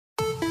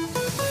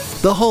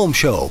The Home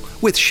Show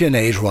with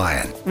Sinead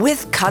Ryan.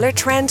 With Colour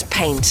Trend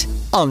Paint.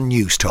 On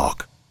News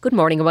Talk. Good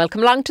morning and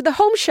welcome along to The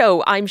Home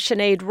Show. I'm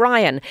Sinead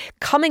Ryan.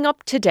 Coming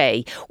up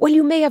today, well,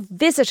 you may have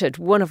visited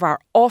one of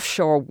our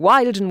offshore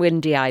wild and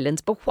windy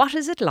islands, but what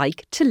is it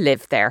like to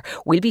live there?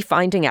 We'll be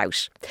finding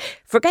out.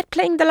 Forget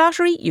playing the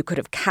lottery. You could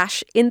have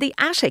cash in the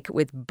attic.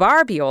 With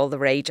Barbie all the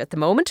rage at the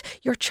moment,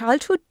 your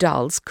childhood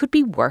dolls could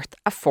be worth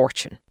a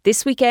fortune.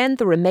 This weekend,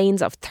 the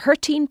remains of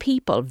 13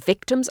 people,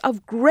 victims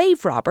of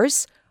grave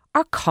robbers,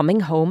 are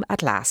coming home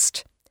at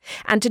last.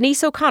 And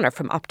Denise O'Connor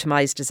from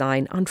Optimised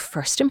Design on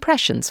first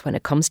impressions when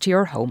it comes to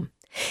your home.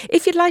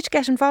 If you'd like to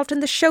get involved in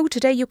the show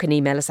today, you can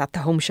email us at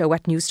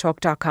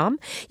thehomeshow@newstalk.com.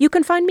 You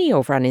can find me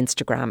over on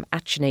Instagram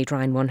at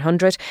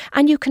SineadRyan100,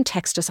 and you can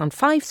text us on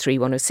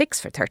 53106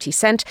 for 30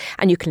 cent,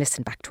 and you can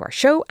listen back to our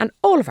show and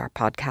all of our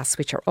podcasts,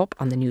 which are up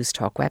on the News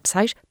Talk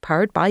website,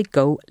 powered by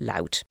Go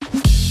Loud.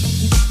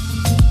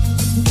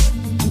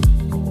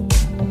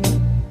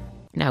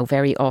 Now,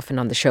 very often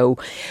on the show,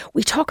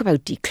 we talk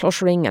about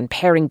decluttering and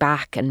paring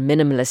back and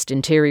minimalist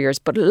interiors,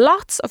 but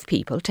lots of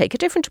people take a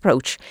different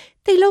approach.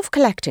 They love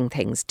collecting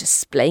things,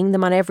 displaying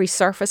them on every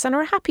surface, and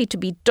are happy to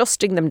be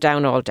dusting them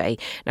down all day.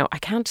 Now, I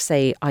can't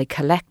say I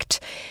collect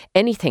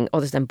anything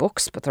other than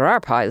books, but there are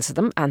piles of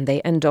them, and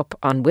they end up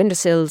on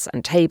windowsills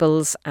and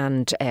tables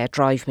and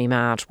drive me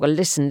mad. Well,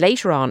 listen,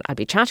 later on, I'll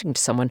be chatting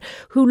to someone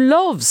who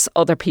loves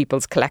other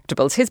people's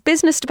collectibles. His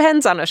business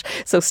depends on it.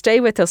 So stay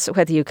with us,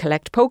 whether you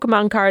collect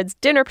Pokemon cards,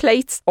 dinner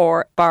plates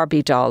or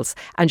Barbie dolls.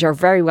 And you're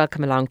very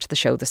welcome along to the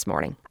show this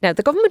morning. Now,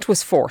 the government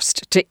was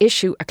forced to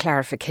issue a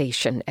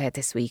clarification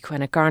this week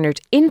when it garnered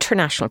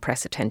international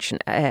press attention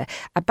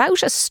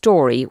about a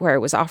story where it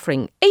was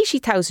offering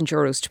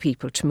 €80,000 to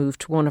people to move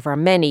to one of our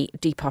many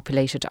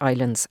depopulated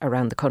islands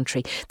around the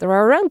country. There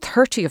are around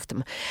 30 of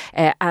them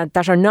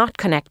that are not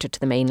connected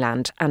to the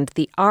mainland, and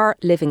the Our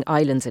Living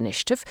Islands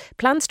initiative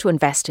plans to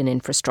invest in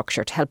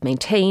infrastructure to help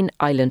maintain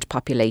island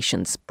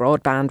populations,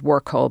 broadband,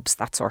 work hubs,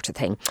 that sort of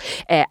thing.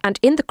 And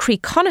in the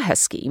Coyne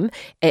scheme,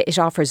 it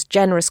offers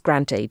generous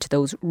grant aid to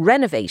those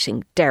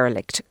renovating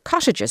derelict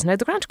cottages. Now,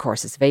 the grant, of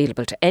course, is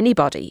available to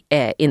anybody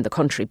in the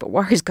country, but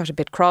wires got a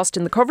bit crossed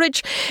in the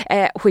coverage,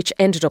 which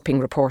ended up being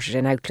reported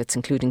in outlets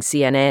including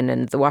CNN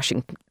and the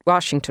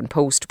Washington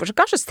Post. But it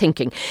got us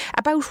thinking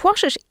about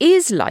what it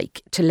is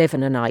like to live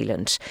in an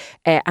island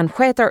and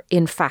whether,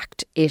 in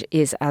fact, it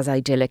is as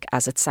idyllic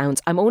as it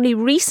sounds. I'm only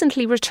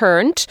recently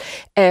returned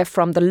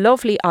from the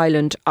lovely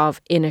island of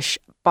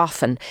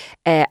Inishbofin,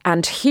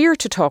 and here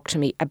to talk to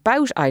me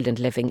about island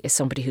living is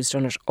somebody who's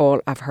done it all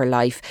of her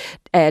life.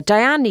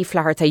 Diane Ní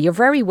Flaherty, you're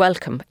very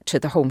welcome to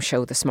the Home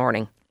Show this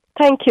morning.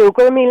 Thank you.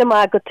 Good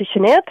to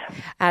Sinead.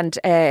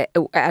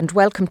 And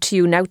welcome to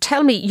you. Now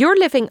tell me, you're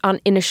living on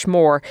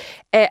Inishmore.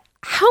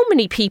 How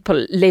many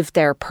people live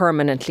there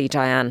permanently,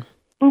 Diane?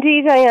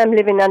 Indeed, I am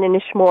living on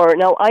Inishmore.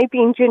 Now, I've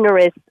been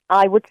generous.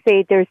 I would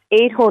say there's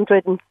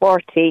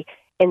 840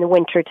 in the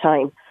winter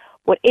time.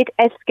 But it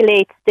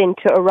escalates then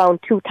to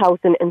around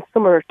 2,000 in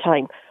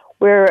summertime.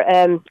 We're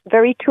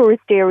very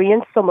tourist area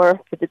in summer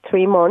for the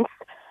 3 months,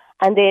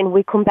 and then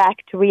we come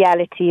back to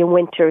reality in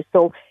winter.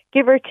 So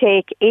give or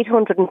take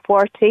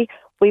 840.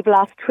 We've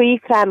lost 3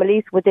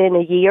 families within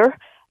a year.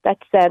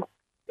 That's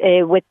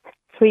with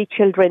 3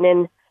 children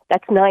in.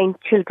 That's 9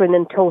 children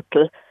in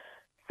total.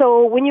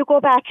 So when you go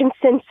back in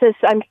census,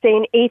 I'm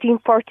saying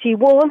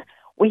 1841,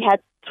 we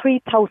had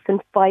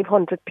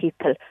 3,500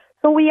 people.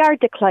 So we are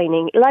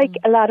declining, like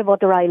a lot of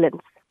other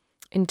islands.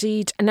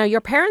 Indeed. Now,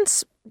 your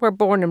parents were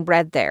born and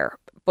bred there,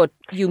 but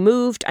you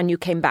moved and you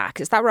came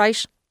back. Is that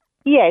right?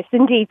 Yes,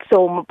 indeed.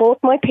 So both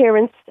my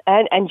parents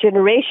and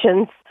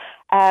generations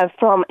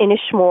from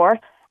Inishmore,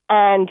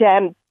 and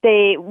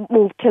they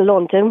moved to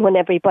London when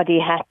everybody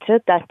had to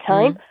at that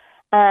time.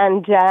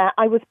 And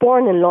I was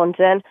born in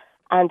London,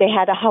 and they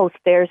had a house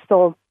there.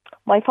 So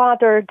my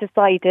father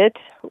decided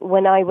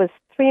when I was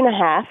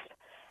 3.5,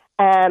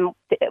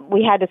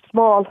 we had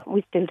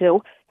we still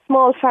do,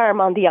 small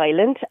farm on the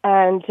island,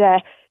 and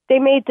they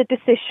made the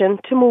decision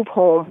to move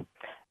home.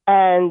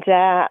 And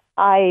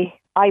I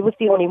was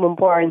the only one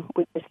born,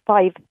 with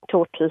 5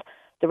 total.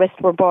 The rest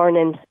were born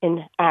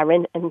in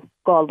Arran and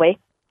Galway.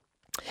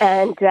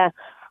 And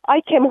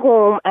I came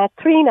home at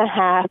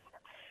 3.5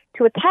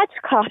 to a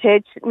thatched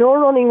cottage, no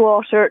running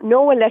water,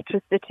 no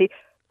electricity,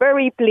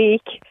 very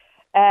bleak.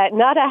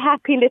 Not a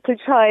happy little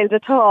child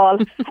at all.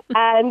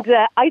 And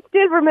I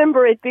still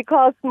remember it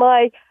because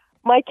my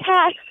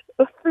cat,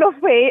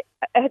 Fluffy,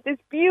 this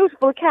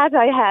beautiful cat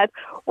I had,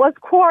 was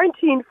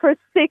quarantined for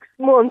 6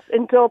 months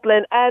in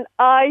Dublin, and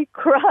I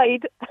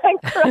cried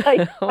and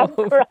cried and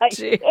cried.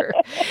 Dear.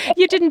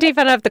 You didn't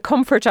even have the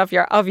comfort of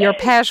your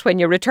pet when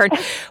you returned.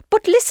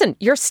 But listen,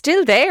 you're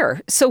still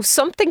there. So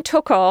something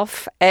took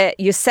off,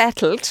 you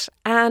settled,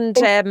 and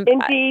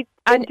indeed,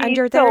 and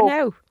you're there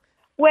now.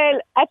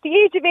 Well, at the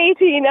age of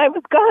 18, I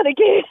was gone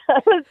again.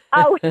 I was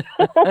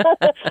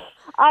out.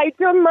 I'd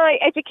done my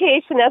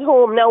education at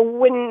home. Now,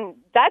 when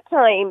that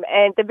time,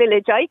 the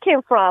village I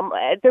came from,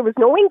 there was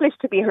no English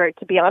to be heard,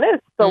 to be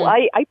honest. So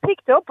I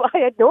picked up. I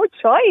had no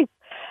choice.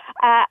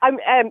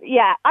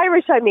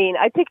 Irish. I mean,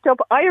 I picked up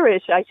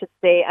Irish, I should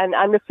say, and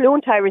I'm a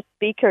fluent Irish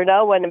speaker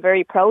now, and I'm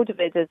very proud of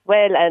it as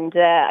well. And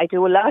I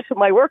do a lot of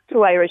my work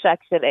through Irish,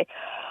 actually.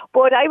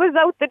 But I was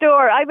out the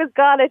door. I was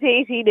gone at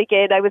 18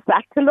 again. I was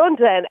back to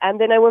London, and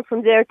then I went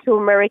from there to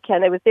America,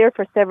 and I was there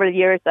for several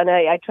years, and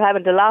I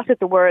travelled a lot of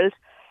the world.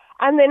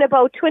 And then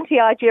about 20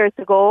 odd years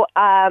ago,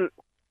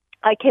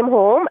 I came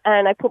home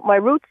and I put my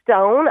roots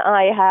down.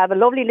 I have a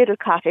lovely little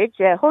cottage,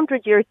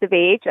 100 years of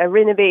age. I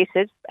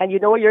renovated, and you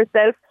know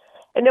yourself,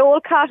 an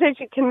old cottage,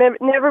 you can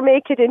never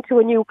make it into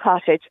a new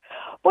cottage.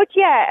 But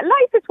yeah,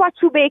 life is what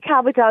you make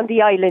of it on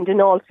the island,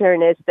 in all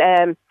fairness.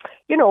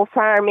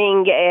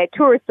 Farming,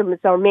 tourism is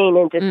our main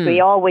industry,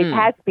 always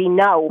has been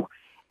now.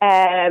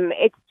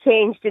 It's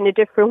changed in a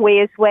different way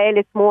as well.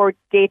 It's more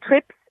day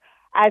trips.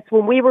 As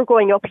when we were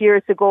growing up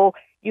years ago,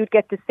 you'd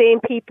get the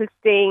same people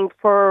staying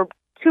for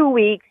 2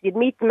 weeks, you'd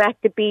meet them at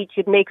the beach,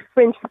 you'd make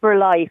friends for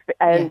life,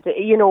 and,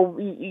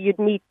 you'd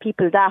meet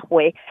people that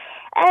way.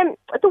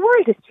 The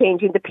world is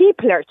changing, the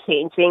people are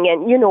changing,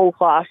 and you know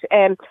what,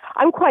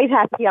 I'm quite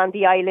happy on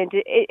the island.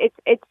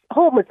 It's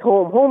home is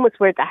home. Home is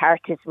where the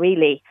heart is,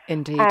 really.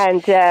 Indeed.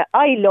 And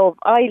I love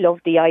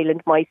the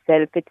island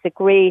myself. It's a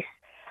great,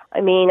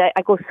 I mean,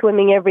 I go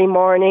swimming every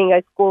morning.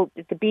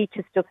 The beach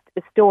is just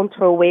a stone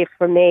throw away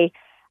from me.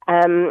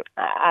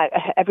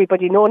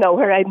 Everybody know now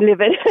where I'm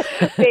living.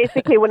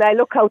 Basically, when I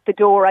look out the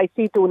door, I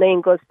see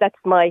Dunangos. That's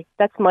my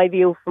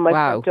view from my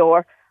front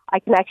door. I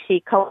can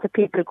actually count the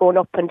people going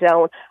up and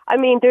down. I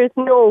mean, there's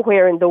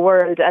nowhere in the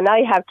world, and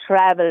I have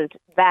travelled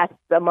vast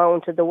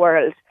amount of the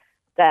world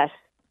that,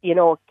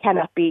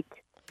 cannot beat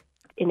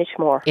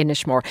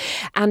Inishbofin.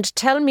 And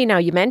tell me now,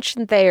 you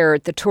mentioned there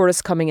the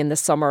tourists coming in the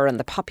summer and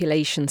the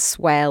population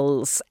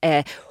swells.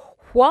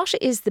 What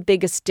is the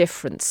biggest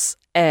difference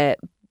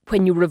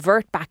when you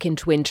revert back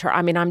into winter?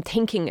 I mean, I'm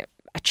thinking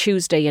a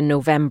Tuesday in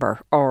November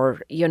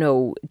or,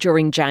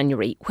 during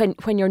January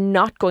when you're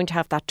not going to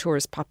have that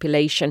tourist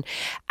population.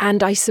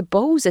 And I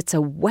suppose it's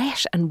a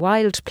wet and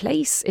wild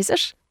place, is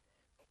it?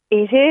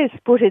 It is,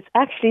 but it's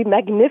actually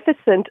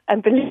magnificent.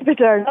 And believe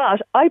it or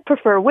not, I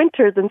prefer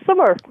winter than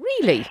summer.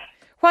 Really?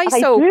 Why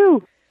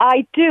so?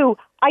 I do.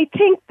 I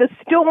think the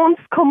stones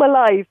come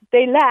alive.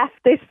 They laugh,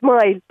 they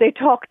smile, they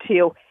talk to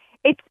you.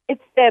 It's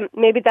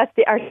maybe that's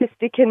the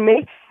artistic in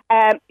me.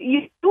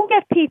 You do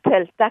get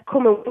people that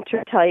come in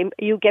winter time.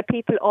 You get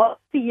people all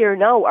the year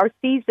now. Our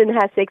season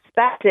has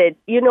expanded.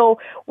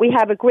 We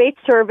have a great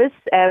service.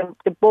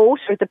 The boat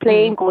or the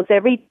plane goes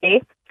every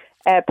day,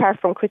 apart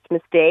from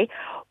Christmas Day.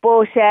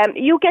 But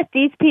you get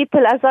these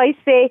people, as I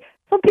say,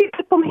 some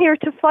people come here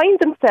to find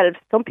themselves.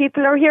 Some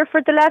people are here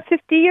for the last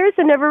 50 years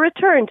and never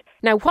returned.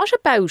 Now, what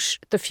about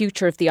the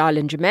future of the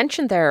island? You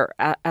mentioned there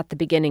at the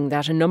beginning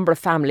that a number of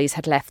families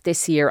had left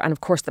this year, and of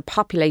course the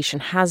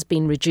population has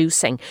been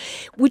reducing.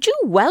 Would you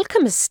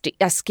welcome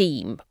a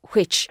scheme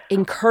which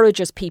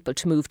encourages people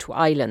to move to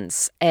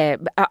islands?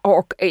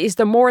 Or is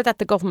there more that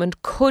the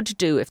government could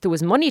do if there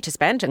was money to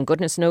spend? And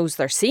goodness knows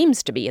there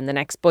seems to be in the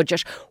next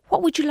budget.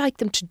 What would you like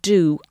them to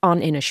do on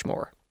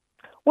Inishbofin?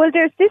 Well,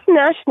 there's this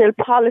national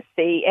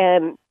policy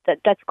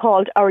that's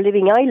called Our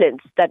Living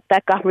Islands that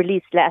got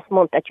released last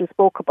month that you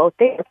spoke about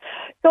there.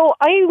 So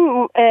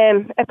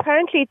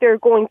apparently they're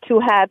going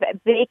to have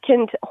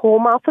vacant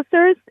home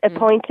officers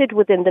appointed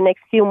within the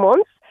next few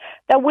months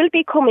that will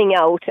be coming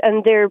out,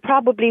 and they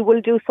probably will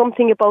do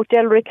something about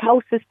derelict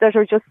houses that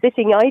are just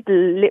sitting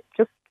idle,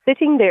 just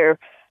sitting there.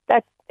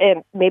 That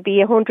maybe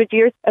 100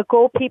 years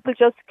ago, people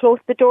just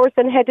closed the doors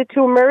and headed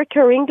to America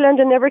or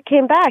England and never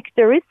came back.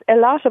 There is a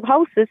lot of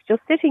houses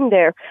just sitting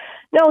there.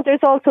 Now,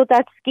 there's also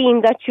that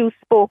scheme that you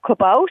spoke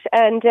about,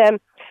 and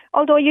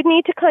although you'd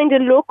need to kind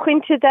of look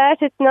into that,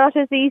 it's not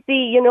as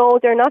easy.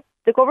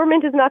 The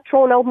government is not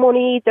throwing out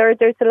money. There's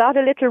a lot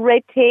of little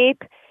red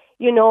tape.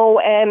 You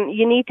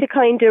need to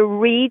kind of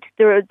read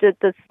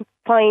the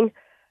fine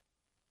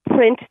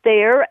print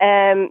there.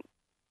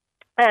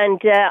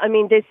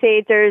 They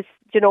say there's,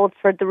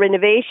 for the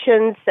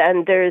renovations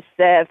and there's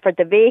for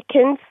the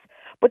vacants,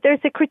 but there's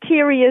a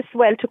criteria as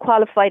well to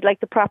qualify, like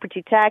the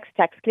property tax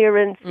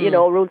clearance,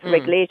 rules and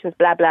regulations,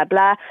 blah, blah,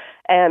 blah.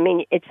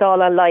 It's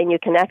all online. You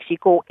can actually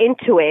go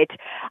into it.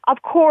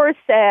 Of course,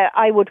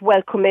 I would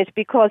welcome it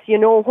because you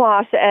know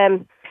what,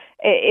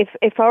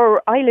 if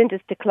our island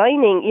is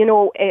declining,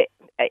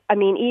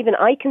 even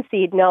I can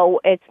see it now.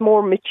 It's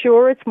more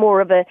mature. It's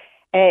more of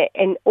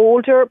an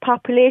older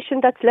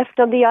population that's left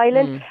on the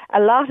island. A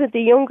lot of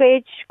the young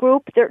age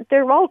group,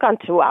 they're all gone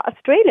to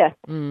Australia,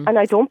 and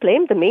I don't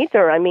blame them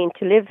either.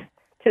 To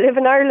live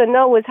in Ireland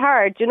now is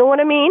hard. You know what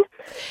I mean?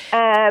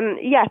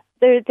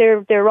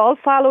 They're all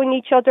following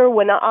each other.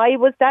 When I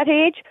was that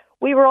age,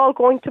 we were all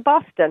going to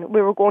Boston.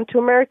 We were going to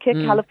America,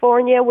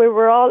 California. We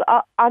were all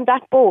on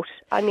that boat.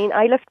 I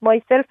left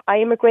myself. I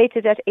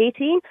immigrated at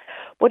 18.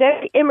 But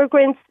every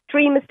immigrant's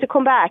dream is to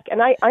come back.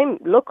 And I'm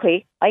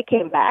lucky. I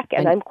came back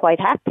and I'm quite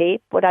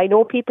happy. But I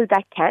know people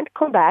that can't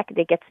come back.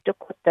 They get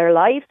stuck with their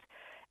lives.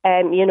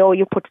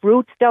 You put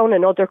roots down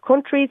in other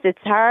countries.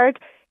 It's hard.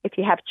 If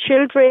you have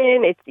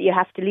children, you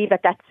have to leave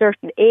at that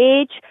certain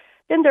age.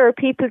 Then there are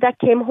people that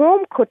came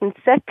home, couldn't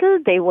settle.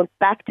 They went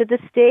back to the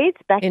States,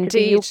 back to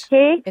the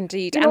UK.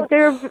 Indeed. You know,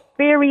 there are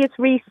various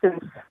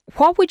reasons.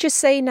 What would you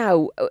say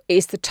now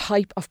is the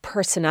type of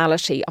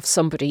personality of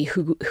somebody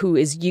who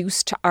is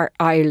used to our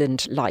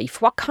Ireland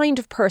life? What kind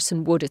of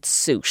person would it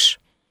suit?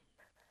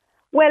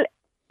 Well,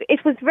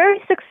 it was very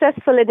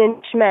successful in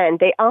Inishbofin.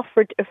 They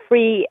offered a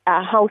free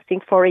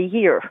housing for a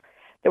year.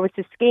 There was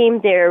a scheme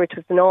there. It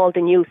was in all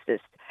the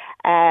newses.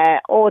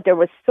 There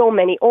was so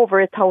many, over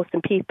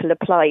 1,000 people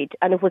applied.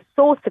 And it was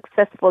so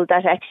successful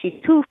that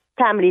actually 2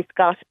 families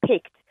got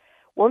picked.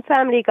 One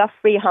family got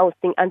free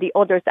housing and the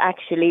others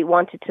actually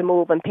wanted to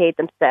move and pay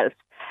themselves.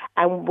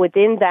 And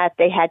within that,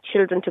 they had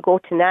children to go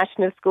to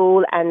national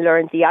school and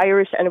learn the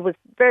Irish, and it was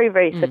very,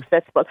 very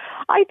successful.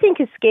 I think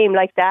a scheme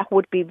like that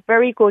would be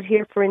very good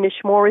here for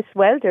Inishmore as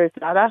well. There's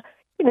a lot of,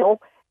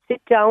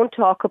 sit down,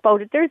 talk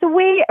about it. There's a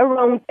way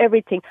around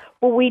everything,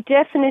 but we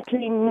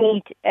definitely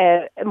need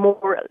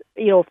more,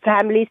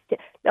 families.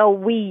 Now,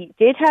 we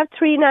did have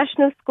 3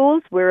 national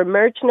schools. We're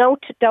emerging now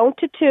down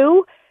to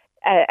 2.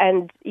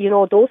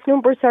 Those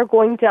numbers are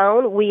going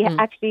down. We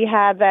actually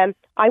have,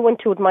 I went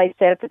to it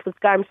myself, it was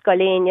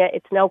Garmscalania,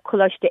 it's now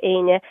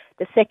Collectibles,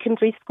 the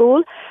secondary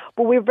school.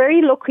 But we're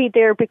very lucky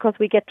there because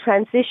we get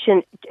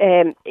transition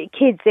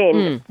kids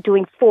in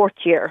doing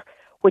 4th year,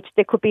 which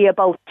there could be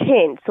about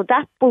 10. So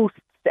that boosts,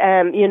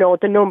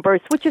 the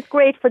numbers, which is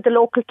great for the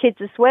local kids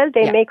as well.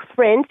 They make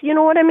friends, you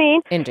know what I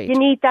mean? Indeed. You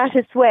need that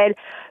as well.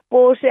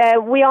 But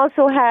we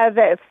also have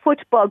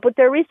football, but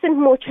there isn't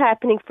much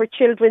happening for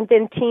children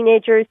than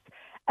teenagers.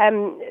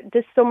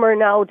 This summer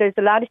now, there's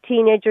a lot of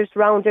teenagers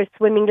around, there's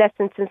swimming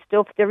lessons and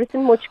stuff. There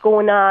isn't much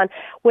going on.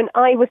 When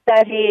I was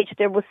that age,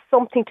 there was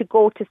something to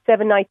go to,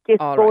 7-night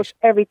discos,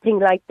 everything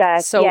like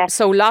that.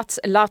 So lots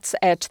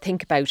to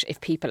think about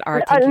if people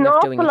are thinking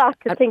of doing it. An awful lot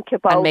to think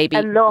about. And maybe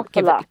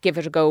give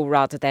it a go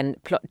rather than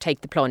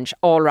take the plunge.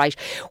 All right.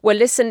 Well,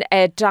 listen,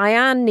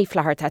 Diane Ní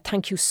Flaherty,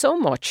 thank you so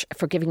much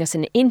for giving us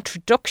an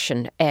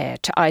introduction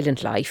to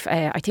island life.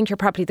 I think you're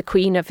probably the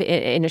queen of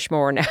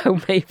Inishmore now,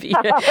 maybe.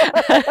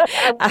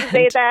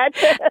 Say that.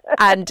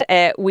 And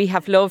we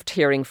have loved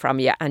hearing from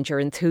you and your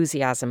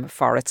enthusiasm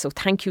for it. So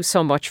thank you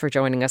so much for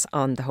joining us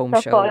on the Home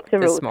Show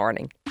this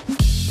morning.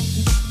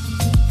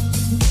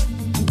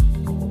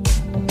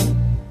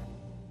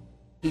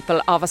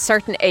 People of a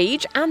certain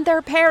age and their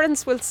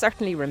parents will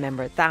certainly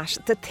remember that.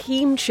 The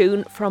theme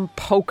tune from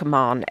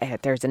Pokemon.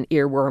 There's an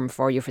earworm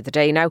for you for the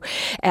day now.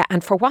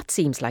 And for what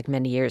seems like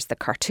many years, the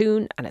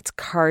cartoon and its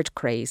card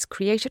craze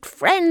created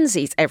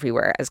frenzies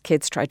everywhere as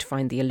kids tried to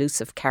find the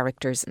elusive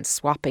characters and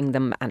swapping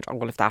them and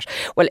all of that.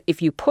 Well,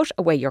 if you put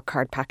away your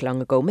card pack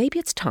long ago, maybe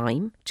it's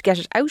time to get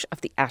it out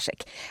of the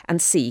attic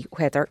and see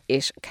whether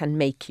it can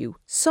make you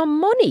some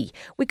money.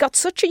 We got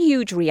such a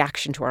huge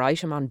reaction to our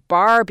item on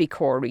Barbie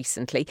Core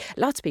recently.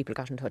 Lots of people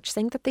got in touch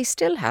saying that they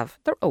still have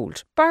their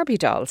old Barbie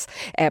dolls.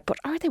 But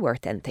are they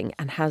worth anything?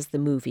 And has the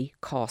movie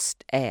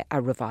cost a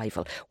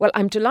revival? Well,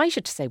 I'm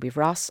delighted to say we've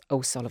Ross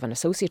O'Sullivan,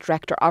 Associate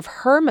Director of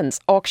Herman's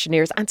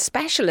Auctioneers and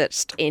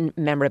Specialist in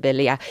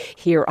Memorabilia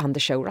here on the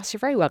show. Ross, you're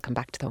very welcome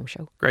back to the Home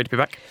Show. Great to be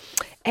back.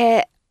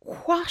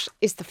 What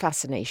is the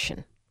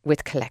fascination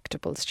with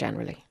collectibles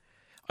generally?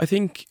 I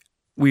think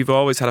we've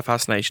always had a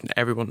fascination.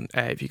 Everyone,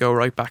 if you go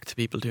right back to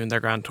people doing their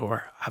grand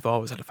tour, have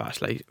always had a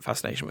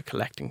fascination with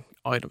collecting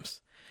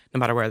items, no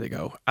matter where they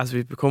go. As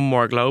we've become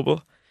more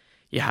global,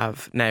 you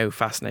have now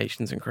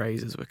fascinations and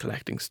crazes with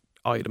collecting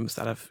items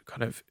that have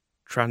kind of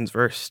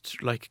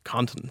transversed like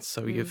continents.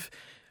 So you've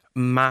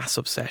mass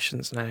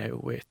obsessions now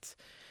with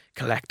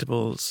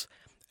collectibles,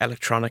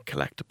 electronic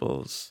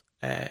collectibles,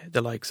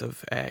 the likes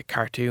of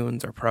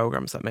cartoons or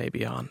programs that may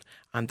be on,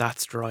 and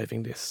that's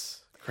driving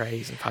this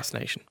craze and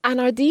fascination. And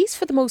are these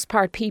for the most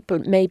part people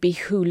maybe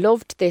who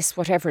loved this,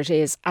 whatever it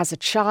is, as a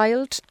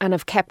child and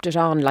have kept it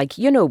on, like,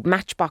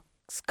 Matchbox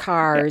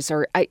cars,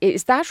 or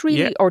is that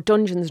really, or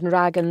Dungeons and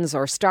Dragons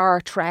or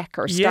Star Trek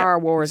or Star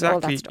Wars, exactly.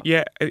 All that stuff?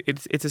 Yeah,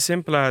 it's as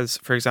simple as,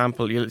 for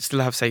example, you'll still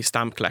have, say,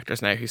 stamp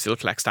collectors now who still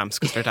collect stamps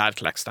because their dad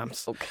collects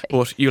stamps. Okay.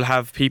 But you'll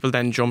have people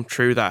then jump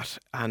through that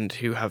and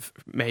who have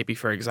maybe,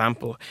 for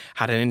example,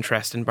 had an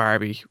interest in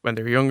Barbie when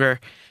they were younger,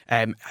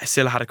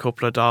 still had a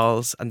couple of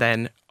dolls, and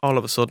then all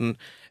of a sudden,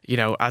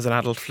 as an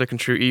adult flicking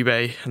through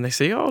eBay and they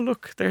say, oh,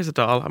 look, there's a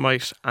doll, I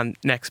might. And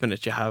next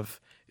minute you have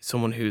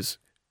someone who's,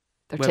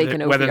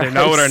 whether they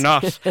know it or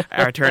not,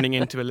 are turning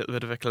into a little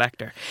bit of a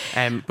collector.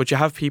 But you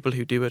have people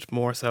who do it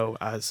more so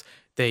as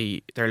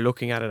they're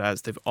looking at it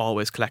as they've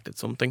always collected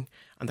something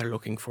and they're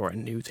looking for a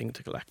new thing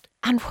to collect.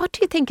 And what do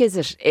you think is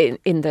it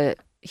in the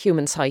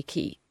human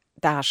psyche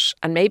that,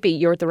 and maybe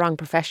you're the wrong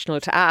professional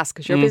to ask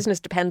because your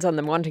business depends on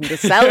them wanting to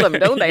sell them,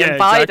 don't they, and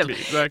buy them.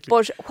 Exactly.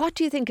 But what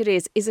do you think it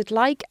is? Is it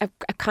like a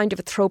kind of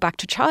a throwback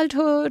to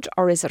childhood,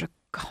 or is it a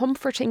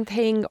comforting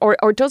thing,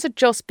 or does it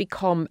just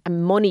become a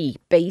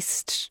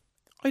money-based?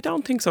 I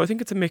don't think so. I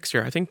think it's a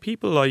mixture. I think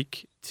people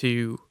like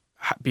to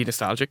be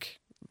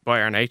nostalgic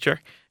by our nature,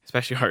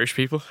 especially Irish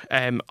people.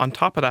 On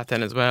top of that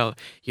then as well,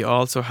 you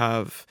also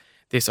have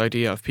this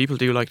idea of people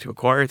do like to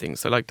acquire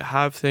things. They like to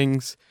have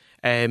things.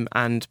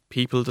 and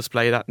people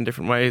display that in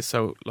different ways.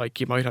 So like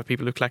you might have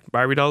people who collect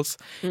Barbie dolls,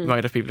 you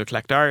might have people who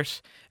collect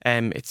art.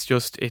 It's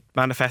just, it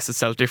manifests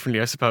itself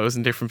differently, I suppose,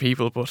 in different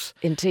people. But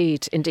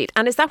Indeed.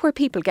 And is that where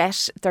people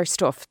get their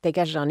stuff? They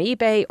get it on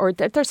eBay, or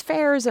there's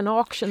fairs and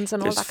auctions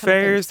and all that kind of thing?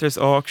 There's fairs, there's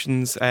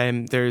auctions,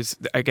 there's,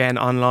 again,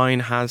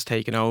 online has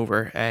taken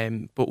over.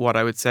 But what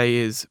I would say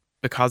is,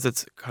 because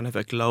it's kind of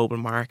a global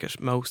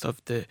market, most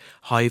of the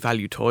high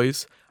value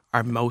toys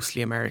are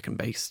mostly American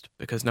based,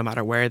 because no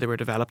matter where they were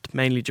developed,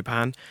 mainly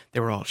Japan, they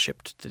were all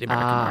shipped to the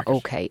American market.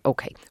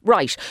 Okay.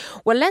 Right.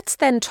 Well, let's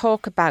then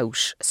talk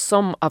about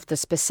some of the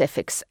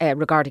specifics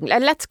regarding.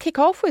 Let's kick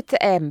off with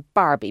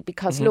Barbie,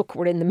 because look,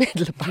 we're in the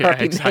middle of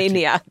Barbie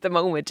mania at the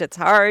moment. It's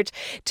hard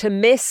to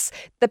miss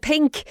the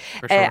pink.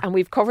 For sure. And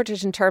we've covered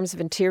it in terms of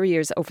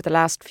interiors over the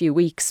last few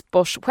weeks.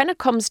 But when it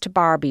comes to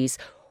Barbies,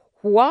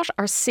 what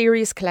are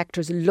serious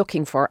collectors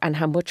looking for, and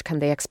how much can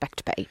they expect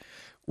to pay?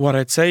 What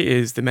I'd say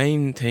is the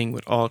main thing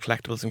with all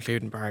collectibles,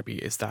 including Barbie,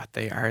 is that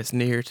they are as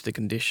near to the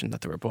condition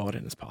that they were bought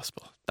in as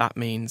possible. That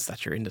means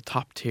that you're in the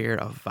top tier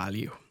of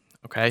value.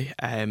 Okay,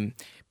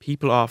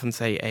 people often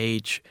say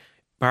age.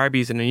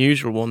 Barbie is an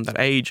unusual one, that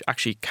age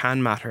actually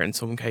can matter in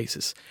some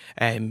cases.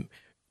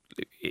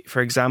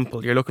 For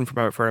example, you're looking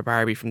for a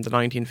Barbie from the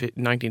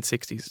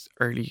 1960s,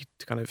 early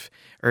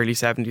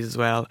 70s as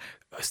well,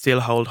 still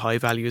hold high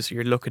values.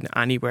 You're looking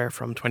anywhere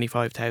from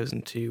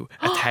 25,000 to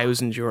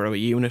 €1,000 a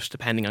unit,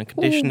 depending on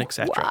condition,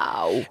 etc.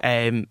 Wow.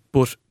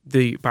 But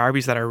the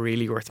Barbies that are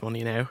really worth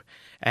money now,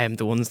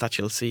 the ones that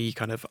you'll see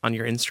kind of on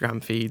your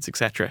Instagram feeds,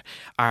 etc.,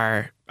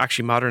 are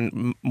actually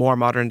more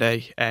modern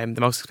day. The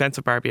most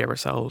expensive Barbie ever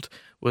sold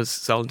was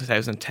sold in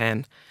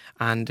 2010.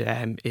 And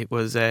it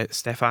was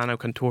Stefano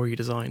Contori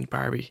designed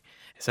Barbie.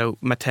 So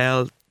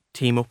Mattel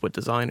team up with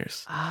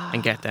designers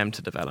and get them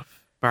to develop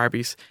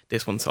Barbies.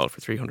 This one sold for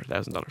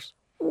 $300,000.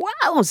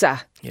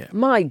 Wowza! Yeah.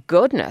 My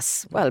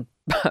goodness. Well,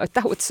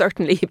 that would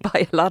certainly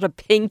buy a lot of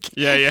pink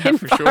in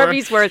for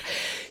Barbie's sure. world.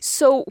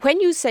 So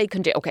when you say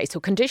so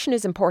condition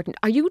is important.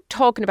 Are you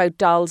talking about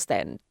dolls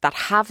then that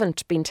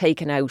haven't been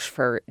taken out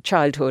for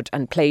childhood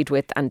and played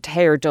with and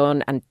hair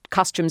done and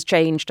costumes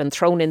changed and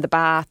thrown in the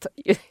bath?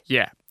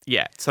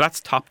 Yeah, so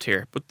that's top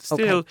tier. But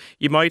still,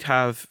 you might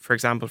have, for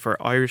example,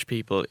 for Irish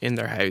people in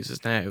their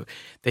houses now,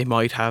 they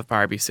might have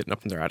Barbies sitting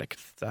up in their attic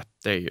that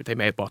they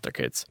may have bought their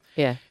kids.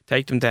 Yeah.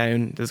 Take them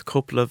down. There's a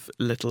couple of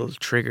little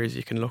triggers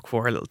you can look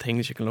for, little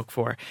things you can look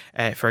for.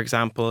 For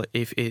example,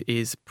 if it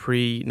is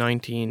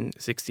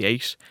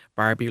pre-1968,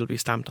 Barbie will be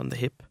stamped on the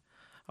hip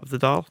of the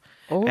doll.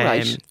 Oh,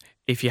 right.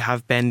 If you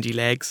have bendy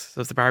legs,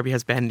 so if the Barbie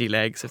has bendy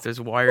legs, if there's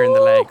wire in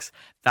the legs,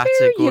 that's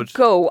a good. There you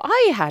go.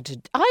 I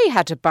had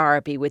a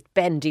Barbie with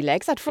bendy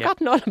legs. I'd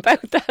forgotten all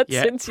about that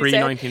since you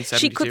said pre-1972.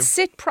 she could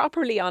sit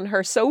properly on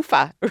her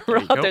sofa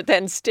rather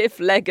than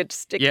stiff-legged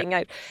sticking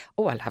out.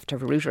 Oh, I'll have to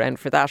have a route around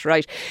for that,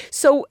 right?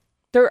 So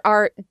there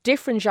are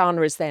different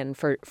genres then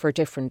for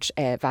different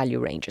value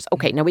ranges.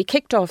 Okay, now we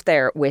kicked off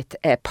there with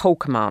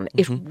Pokemon.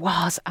 It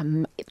was a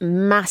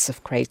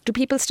massive craze. Do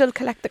people still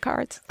collect the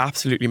cards?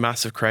 Absolutely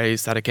massive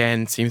craze that,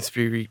 again, seems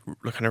to be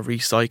kind of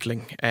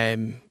recycling.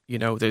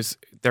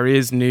 There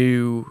is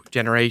new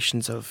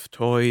generations of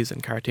toys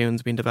and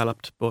cartoons being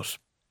developed, but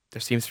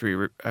there seems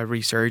to be a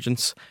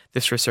resurgence.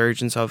 This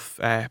resurgence of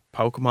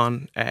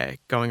Pokemon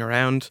going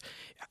around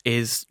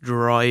is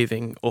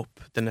driving up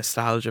the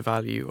nostalgia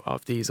value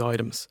of these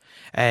items.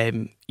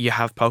 You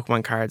have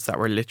Pokemon cards that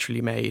were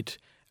literally made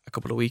a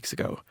couple of weeks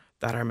ago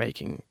that are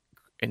making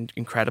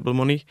incredible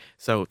money.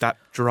 So that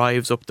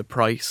drives up the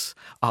price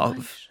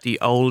of the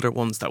older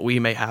ones that we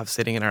may have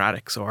sitting in our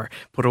attics or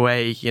put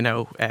away,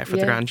 for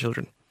the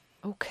grandchildren.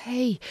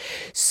 Okay.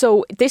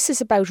 So this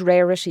is about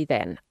rarity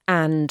then.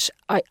 And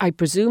I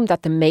presume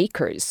that the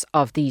makers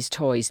of these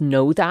toys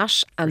know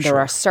that. And there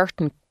are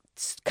certain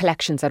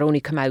collections that only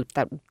come out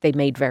that they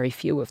made very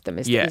few of them.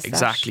 Is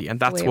exactly. And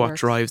that's what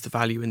drives the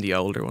value in the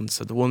older ones.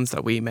 So the ones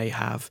that we may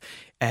have,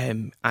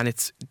 and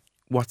it's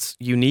what's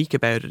unique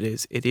about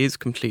it is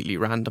completely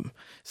random.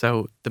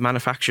 So the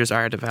manufacturers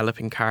are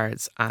developing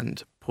cards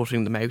and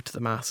putting them out to the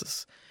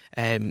masses.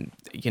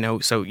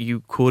 So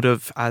you could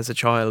have, as a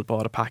child,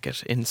 bought a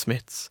packet in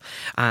Smith's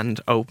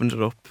and opened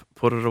it up,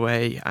 put it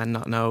away, and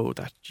not know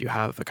that you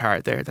have a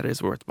card there that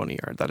is worth money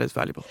or that is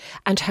valuable.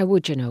 And how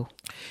would you know?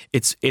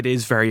 It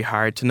is very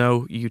hard to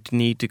know. You'd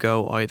need to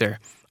go either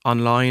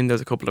online,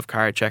 there's a couple of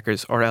card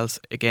checkers, or else,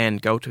 again,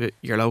 go to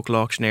your local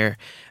auctioneer.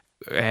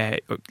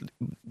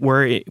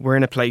 We're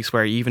in a place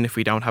where even if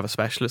we don't have a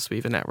specialist, we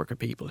have a network of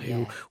people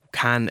who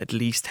can at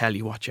least tell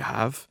you what you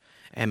have.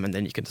 And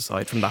then you can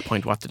decide from that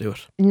point what to do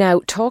it.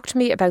 Now, talk to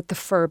me about the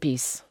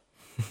Furbies.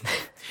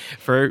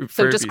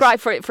 So describe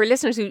for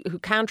listeners who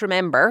can't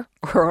remember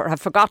or have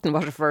forgotten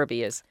what a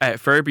Furby is.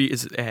 Furby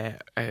is, I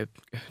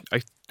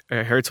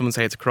heard someone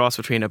say it's a cross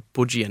between a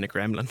budgie and a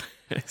gremlin.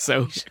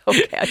 So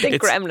Okay, I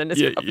think Gremlin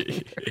is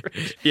probably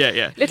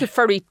yeah. little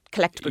furry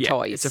collectible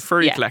toys. It's a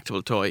furry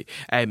collectible toy.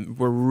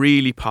 We're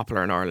really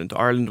popular in Ireland.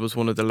 Ireland was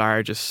one of the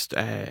largest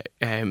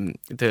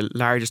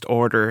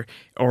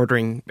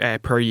ordering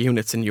per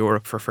units in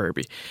Europe for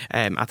Furby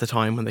at the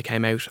time when they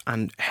came out,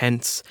 and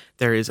hence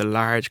there is a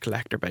large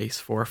collector base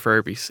for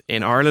Furbies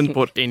in Ireland,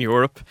 but in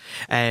Europe,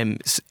 a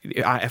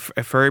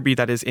Furby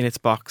that is in its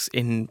box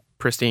in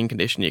pristine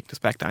condition, you can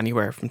expect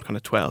anywhere from kind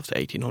of 12 to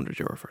 1,800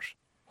 euro for it.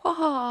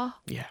 Wow.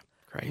 Yeah.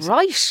 Crazy.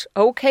 Right.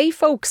 Okay,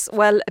 folks.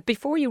 Well,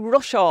 before you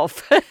rush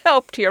off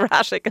up to your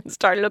attic and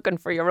start looking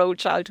for your old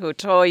childhood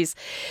toys,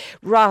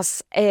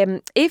 Ross,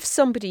 if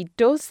somebody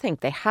does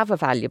think they have a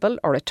valuable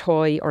or a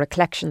toy or a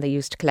collection they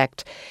used to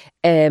collect,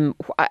 and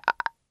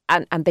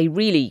they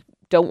really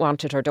don't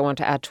want it or don't want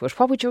to add to it,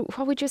 what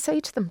would you say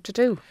to them to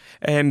do?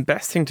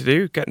 Best thing to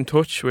do, get in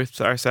touch with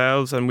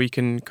ourselves and we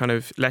can kind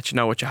of let you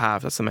know what you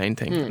have. That's the main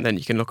thing. And then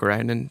you can look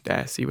around and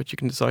see what you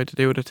can decide to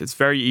do with it. It's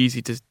very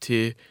easy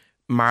to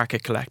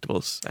market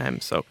collectibles.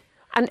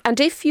 And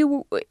if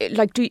you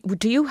like,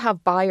 do you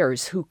have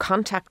buyers who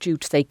contact you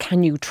to say,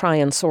 can you try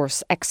and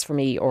source X for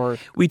me? Or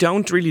we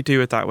don't really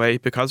do it that way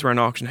because we're an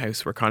auction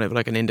house. We're kind of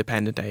like an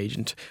independent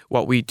agent.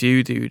 What we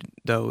do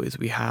though is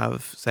we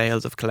have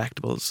sales of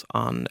collectibles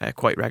on a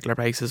quite regular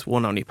basis.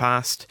 One only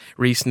passed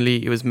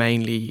recently. It was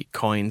mainly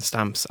coin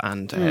stamps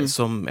and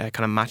some kind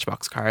of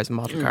matchbox cars and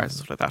model cars and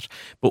stuff like that.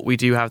 But we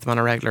do have them on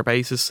a regular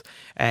basis,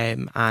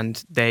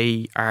 and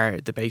they are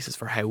the basis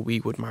for how we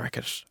would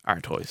market our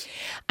toys.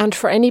 And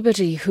for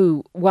anybody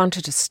who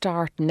wanted to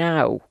start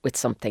now with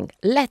something,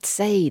 let's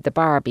say the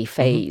Barbie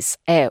phase,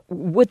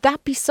 would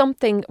that be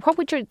something, what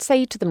would you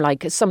say to them,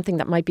 like something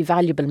that might be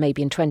valuable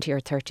maybe in 20 or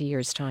 30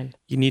 years' time?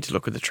 You need to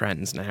look at the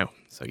trends now.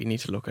 So you need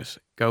to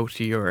go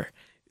to your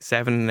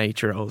 7 and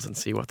 8 year olds and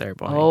see what they're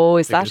buying. Oh,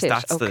 is that it?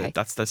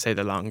 That's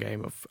the long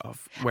game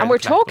of where. And we're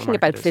talking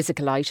about is.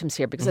 physical items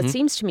here because it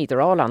seems to me they're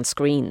all on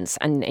screens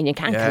and you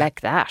can't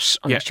collect that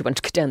unless you want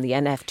to go down the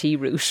NFT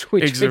route,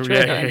 which exactly.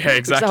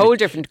 It's a whole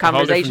different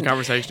conversation.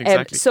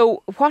 Exactly.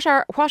 So what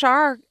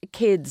are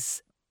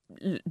kids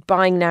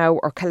buying now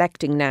or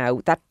collecting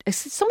now? That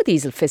some of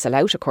these will fizzle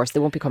out, of course. They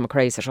won't become a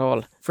craze at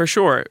all. For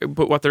sure.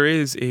 But what there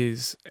is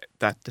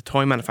that the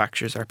toy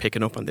manufacturers are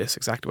picking up on this,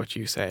 exactly what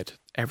you said.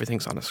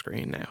 Everything's on a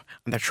screen now.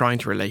 And they're trying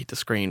to relate the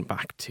screen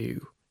back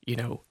to,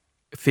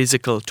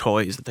 physical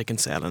toys that they can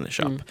sell in a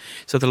shop.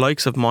 So the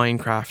likes of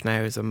Minecraft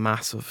now is a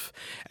massive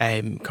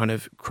kind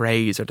of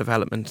craze or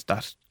development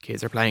that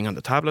kids are playing on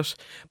the tablet,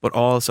 but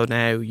also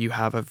now you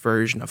have a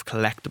version of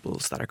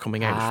collectibles that are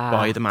coming out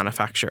by the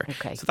manufacturer.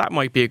 Okay. So that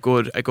might be a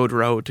good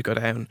road to go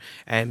down,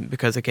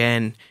 because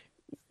again,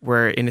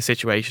 we're in a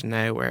situation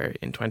now where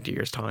in 20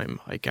 years' time,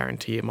 I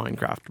guarantee you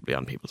Minecraft will be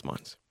on people's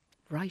minds.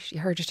 Right, you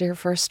heard it here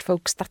first,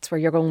 folks. That's where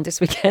you're going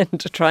this weekend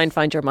to try and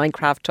find your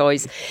Minecraft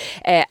toys.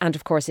 And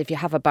of course, if you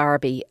have a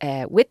Barbie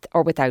with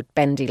or without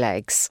bendy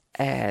legs,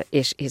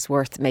 it is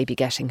worth maybe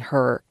getting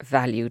her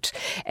valued.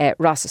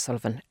 Ross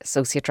O'Sullivan,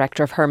 Associate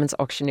Director of Herman's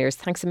Auctioneers,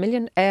 thanks a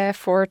million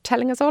for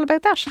telling us all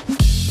about that.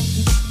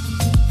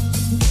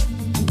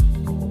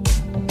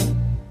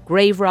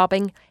 Grave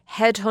robbing,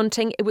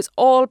 headhunting, it was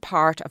all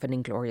part of an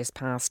inglorious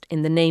past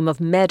in the name of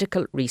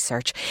medical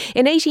research.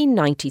 In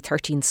 1890,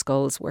 13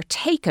 skulls were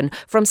taken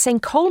from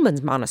St.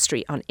 Colman's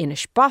Monastery on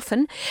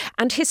Inishbofin,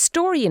 and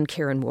historian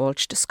Kieran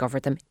Walsh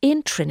discovered them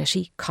in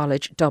Trinity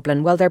College,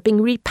 Dublin. Well, they're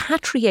being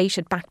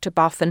repatriated back to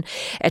Boffin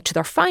to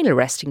their final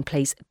resting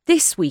place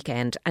this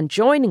weekend, and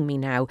joining me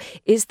now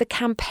is the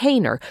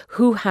campaigner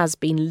who has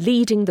been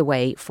leading the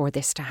way for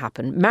this to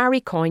happen.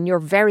 Mary Coyne, you're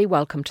very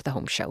welcome to the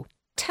Home Show.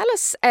 Tell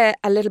us a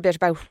little bit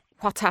about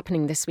what's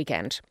happening this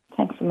weekend.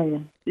 Thanks a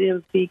million.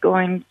 We'll be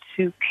going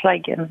to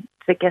Cleggan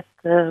to get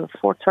the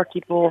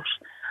 4:30 boat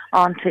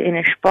onto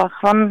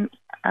Inishbofin,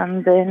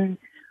 and then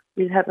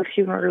we'll have a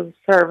funeral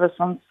service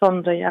on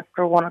Sunday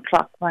after 1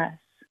 o'clock mass,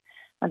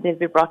 and they'll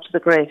be brought to the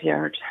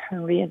graveyard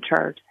and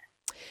reinterred.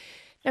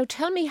 Now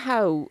tell me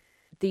how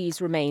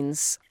these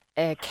remains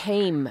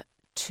came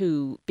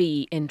to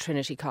be in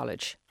Trinity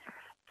College.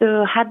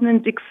 The Haddon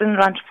and Dixon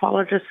were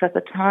anthropologists at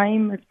the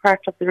time, as part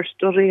of their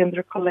study and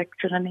their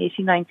collection in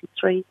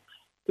 1893.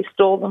 They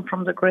stole them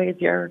from the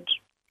graveyard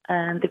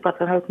and they brought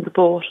them out in the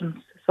boat, and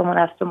someone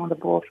asked them on the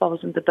boat what was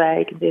in the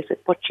bag and they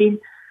said butchine.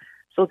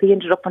 So they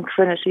ended up on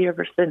Trinity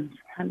ever since.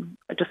 And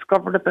I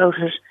discovered about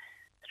it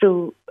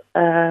through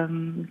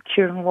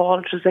Kieran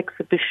Walsh's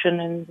exhibition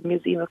in the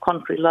Museum of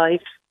Country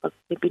Life,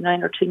 maybe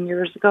 9 or 10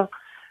 years ago.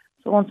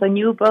 So once I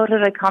knew about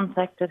it, I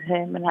contacted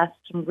him and asked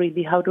him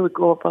really, how do we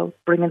go about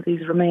bringing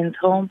these remains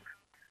home?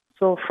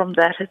 So from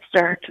that it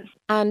started.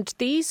 And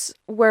these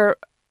were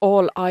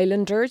all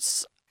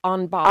islanders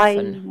on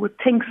Boffin? I would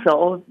think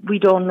so. We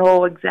don't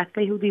know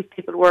exactly who these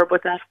people were,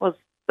 but that was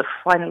the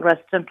final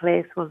resting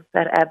place, was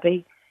that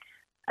abbey.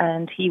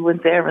 And he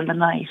went there in the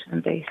night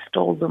and they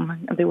stole them.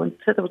 And they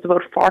said there was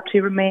about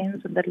 40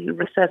 remains, and that little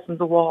recess in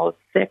the wall,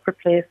 sacred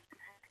place.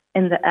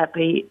 in the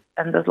Abbey,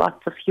 and there's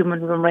lots of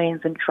human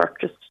remains in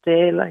churches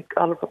today, like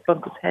Oliver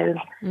Plunkett's head,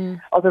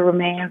 other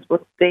remains,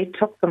 but they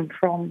took them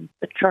from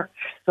the church.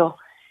 So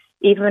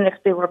even if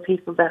they were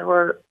people that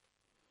were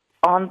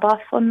on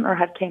Boffin or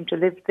had came to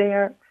live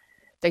there,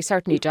 they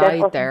certainly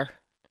died there.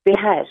 They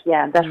had,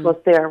 yeah, and that was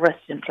their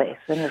resting place,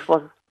 and it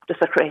was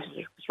desecrated,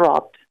 it was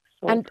robbed.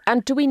 So.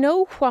 And do we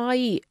know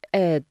why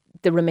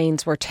the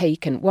remains were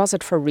taken? Was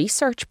it for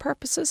research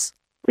purposes?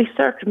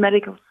 Research,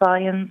 medical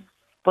science,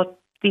 but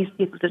these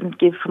people didn't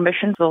give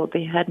permission, so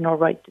they had no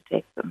right to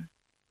take them.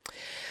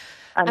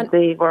 And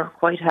they were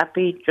quite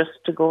happy just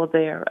to go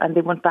there. And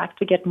they went back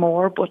to get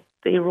more, but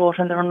they wrote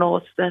in their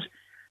notes that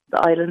the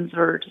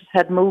islanders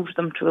had moved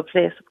them to a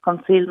place of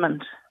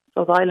concealment.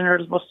 So the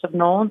islanders must have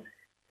known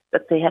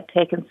that they had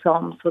taken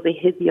some, so they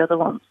hid the other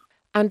ones.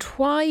 And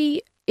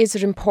why is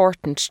it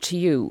important to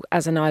you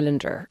as an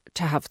islander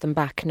to have them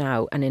back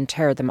now and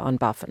inter them on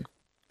Boffin?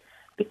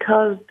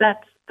 Because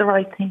that's the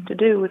right thing to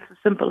do. It's as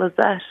simple as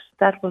that.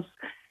 That was,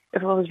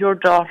 if it was your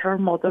daughter,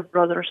 mother,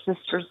 brother,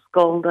 sister's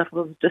skull that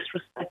was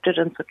disrespected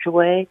in such a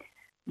way,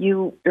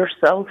 you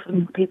yourself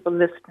and people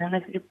listening,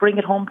 if you bring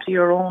it home to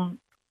your own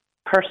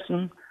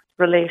person,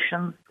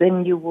 relations,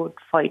 then you would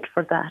fight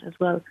for that as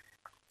well.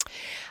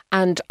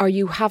 And are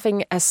you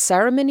having a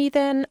ceremony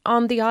then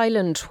on the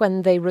island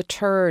when they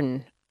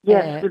return?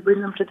 Yes, we'll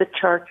bring them to the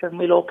church and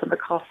we'll open the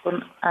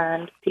coffin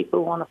and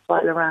people want to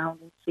file around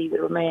and see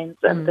the remains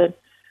and then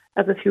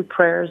have a few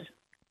prayers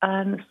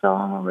and a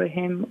song or a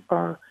hymn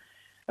or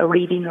a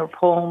reading or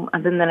poem,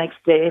 and then the next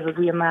day it'll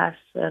be a mass,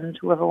 and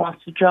whoever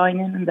wants to join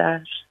in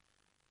that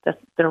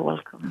they're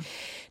welcome.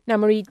 Now,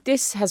 Marie,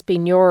 this has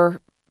been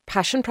your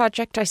passion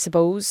project, I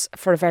suppose,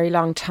 for a very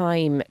long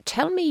time.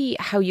 Tell me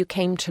how you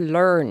came to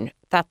learn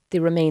that the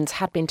remains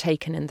had been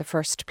taken in the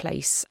first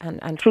place,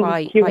 and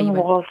why you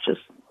Walsh's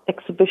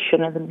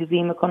exhibition in the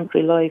Museum of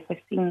Country Life. I've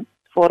seen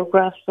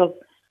photographs of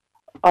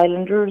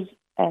islanders,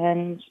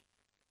 and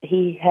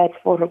he had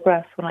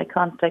photographs when I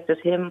contacted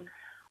him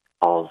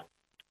of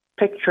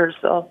pictures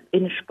of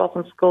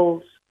Inishbofin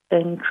skulls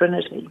in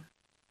Trinity.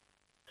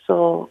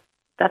 So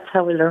that's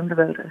how we learned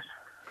about it.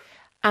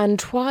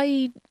 And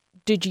why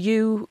did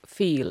you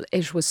feel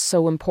it was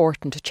so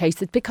important to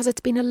chase it? Because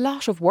it's been a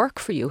lot of work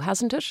for you,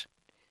 hasn't it?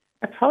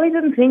 I probably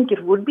didn't think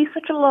it would be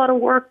such a lot of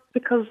work,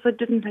 because I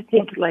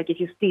think like if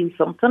you steal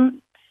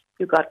something,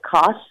 you got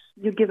caught,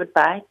 you give it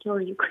back,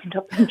 or you end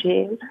up in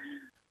jail.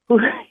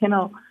 You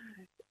know,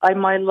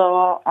 my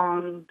law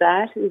on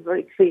that is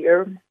very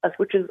clear,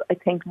 which is, I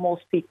think,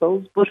 most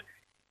people's. But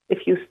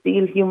if you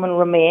steal human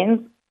remains,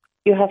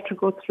 you have to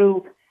go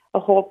through a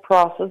whole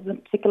process and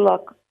tick a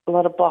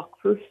lot of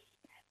boxes,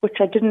 which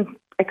I didn't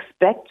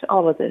expect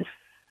all of this.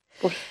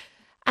 But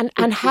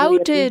and how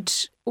did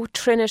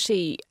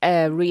Trinity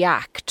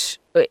react,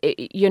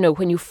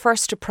 when you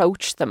first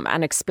approached them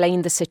and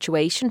explained the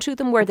situation to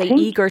them? Were they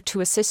eager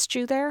to assist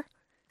you there?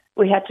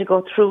 We had to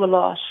go through a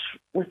lot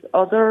with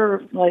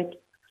other, like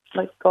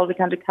Galway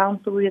County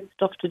Council. We had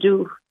stuff to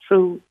do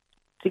to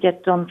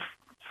get done,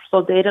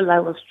 so they'd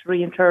allow us to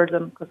reinter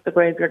them, because the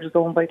graveyard is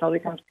owned by Galway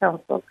County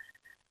Council.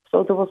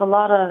 So there was a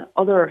lot of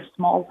other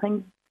small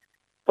things,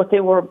 but they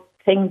were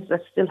things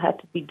that still had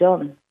to be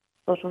done.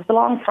 So it was a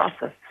long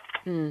process.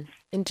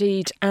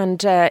 Indeed,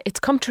 and it's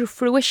come to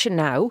fruition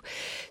now.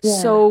 Yeah.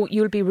 So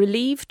you'll be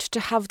relieved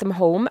to have them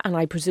home, and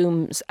I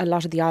presume a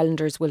lot of the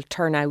islanders will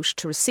turn out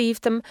to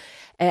receive them.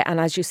 And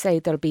as you say,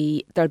 there'll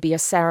be a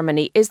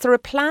ceremony. Is there a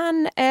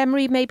plan,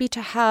 Marie, maybe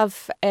to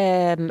have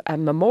a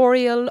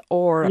memorial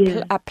or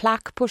a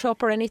plaque put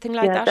up or anything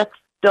like that? Yeah, that's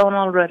done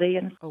already,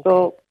 and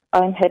so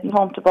I'm heading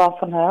home to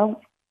Boffin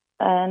now,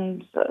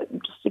 and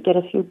just to get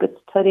a few bits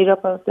tidied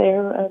up out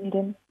there, and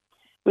then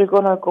we're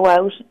going to go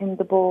out in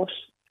the boat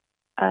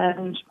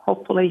and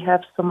hopefully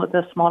have some of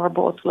the smaller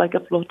boats like a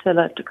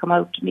flotilla to come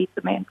out to meet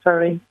the main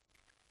ferry,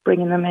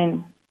 bringing them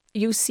in.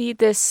 You see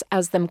this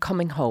as them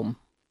coming home?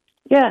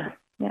 Yeah.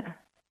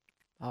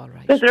 All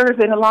right. Because there has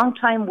been a long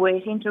time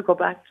waiting to go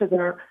back to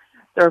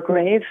their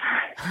grave.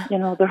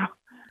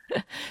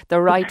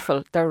 Their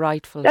rightful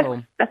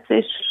home. That's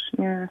it,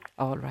 yeah.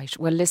 All right.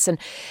 Well, listen,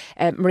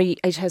 Marie,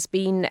 it has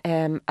been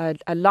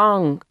a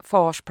long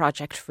fought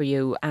project for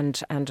you,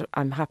 and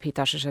I'm happy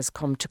that it has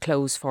come to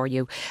close for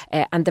you.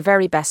 And the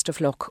very best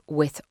of luck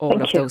with all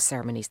of those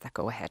ceremonies that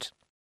go ahead.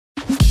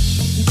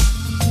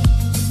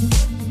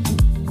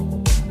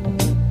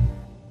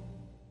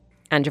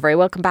 And you're very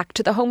welcome back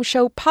to the Home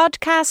Show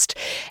podcast.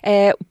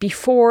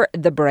 Before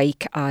the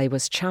break, I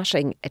was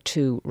chatting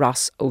to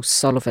Ross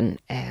O'Sullivan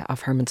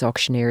of Herman's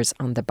Auctioneers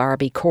on the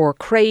Barbie core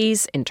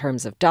craze in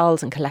terms of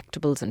dolls and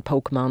collectibles and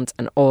Pokemons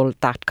and all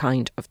that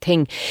kind of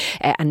thing.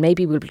 And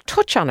maybe we'll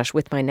touch on it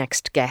with my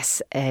next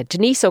guest,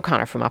 Denise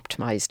O'Connor from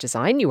Optimised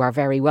Design. You are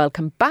very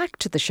welcome back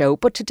to the show.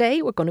 But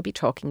today we're going to be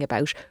talking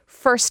about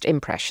first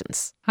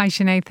impressions. Hi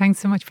Sinead, thanks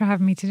so much for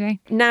having me today.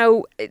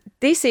 Now,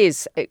 this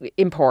is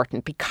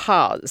important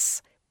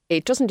because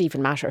it doesn't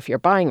even matter if you're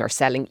buying or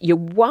selling. You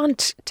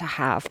want to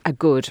have a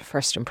good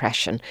first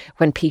impression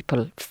when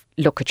people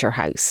look at your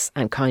house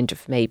and kind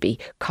of maybe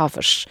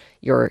covet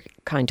your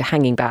kind of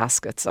hanging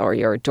baskets or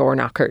your door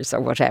knockers or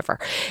whatever.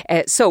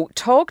 So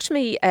talk to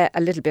me a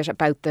little bit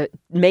about the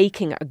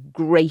making a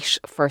great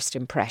first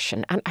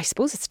impression. And I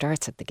suppose it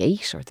starts at the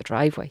gate or the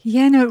driveway.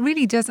 Yeah, no, it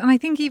really does. And I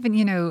think even,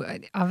 you know,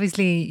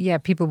 obviously, yeah,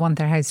 people want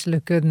their house to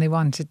look good and they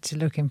want it to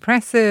look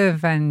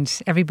impressive,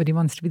 and everybody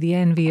wants to be the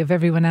envy of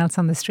everyone else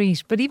on the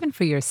street. But even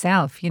for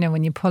yourself, you know,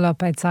 when you pull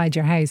up outside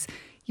your house,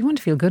 you want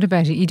to feel good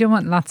about it. You don't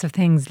want lots of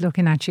things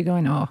looking at you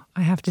going, oh,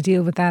 I have to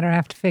deal with that or I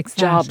have to fix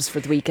that. Jobs for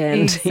the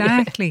weekend.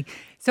 Exactly.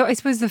 So I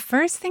suppose the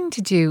first thing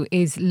to do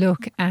is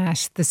look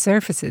at the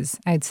surfaces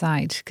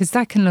outside, because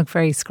that can look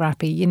very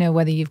scrappy. You know,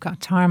 whether you've got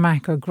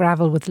tarmac or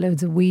gravel with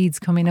loads of weeds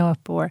coming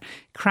up, or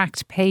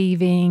cracked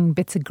paving,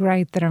 bits of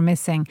grout that are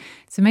missing.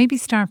 So maybe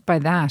start by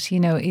that. You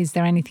know, is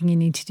there anything you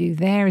need to do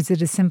there? Is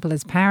it as simple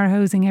as power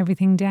hosing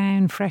everything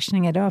down,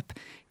 freshening it up,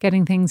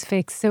 getting things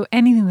fixed? So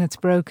anything that's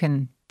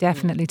broken,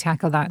 definitely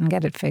tackle that and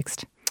get it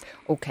fixed.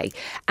 Okay.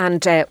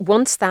 And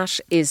once that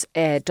is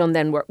done,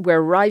 then we're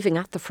arriving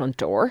at the front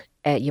door.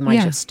 You might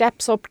have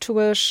steps up to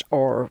it,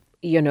 or,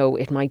 you know,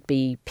 it might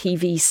be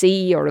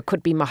PVC, or it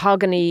could be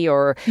mahogany,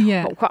 or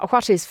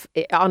what is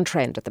on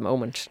trend at the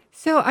moment?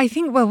 So I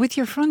think, well, with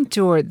your front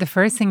door, the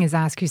first thing is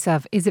ask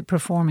yourself, is it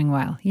performing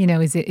well? You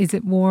know, is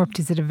it warped?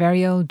 Is it a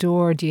very old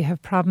door? Do you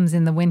have problems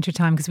in the winter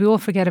time? Because we all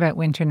forget about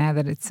winter now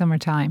that it's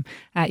summertime,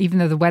 even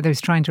though the weather's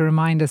trying to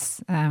remind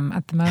us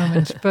at the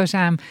moment. But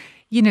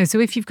you know, so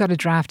if you've got a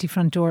drafty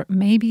front door,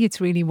 maybe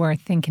it's really worth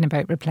thinking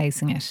about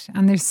replacing it.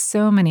 And there's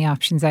so many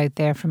options out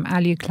there, from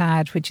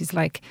aluclad, which is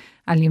like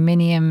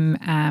aluminium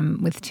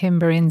with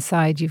timber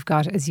inside. You've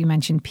got, as you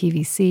mentioned,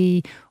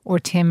 PVC or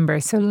timber.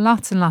 So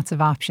lots and lots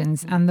of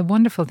options. And the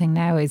wonderful thing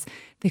now is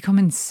they come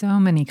in so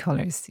many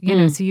colours, you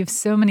know, so you have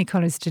so many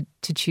colours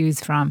to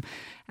choose from.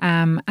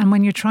 And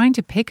when you're trying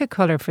to pick a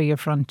colour for your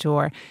front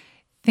door,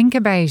 think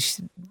about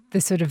the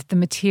sort of the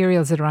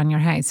materials that are on your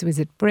house. So is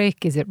it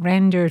brick? Is it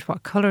rendered?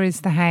 What colour is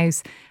the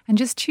house? And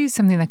just choose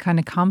something that kind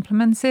of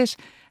complements it.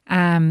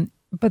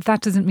 But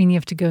that doesn't mean you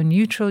have to go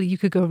neutral. You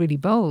could go really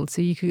bold.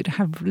 So you could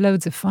have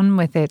loads of fun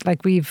with it.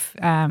 Like we've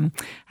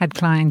had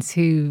clients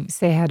who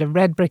say had a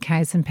red brick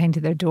house and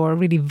painted their door a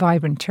really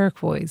vibrant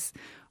turquoise.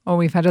 Or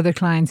we've had other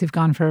clients who've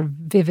gone for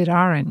vivid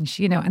orange,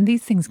 you know, and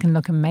these things can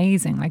look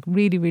amazing, like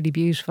really, really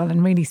beautiful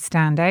and really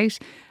stand out.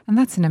 And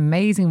that's an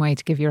amazing way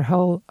to give your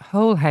whole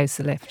house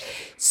a lift.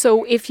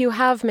 So if you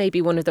have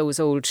maybe one of those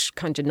old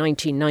kind of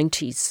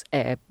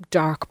 1990s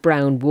dark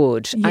brown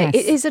wood,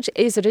 is it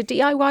a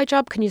DIY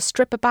job? Can you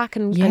strip it back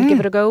and give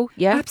it a go?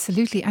 Yeah,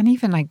 absolutely. And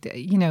even like,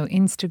 you know,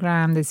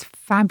 Instagram, there's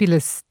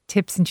fabulous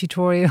tips and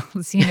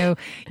tutorials, you know,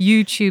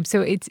 YouTube.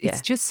 So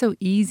it's just so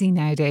easy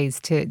nowadays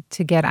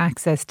to get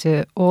access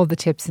to all the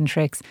tips and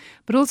tricks,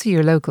 but also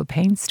your local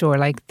paint store.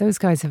 Like those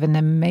guys have an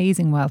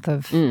amazing wealth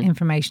of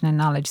information and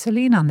knowledge. So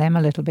lean on them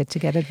a little bit to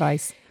get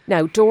advice.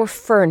 Now, door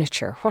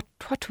furniture,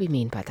 what do we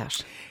mean by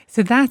that?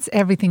 So that's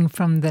everything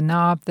from the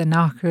knob, the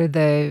knocker,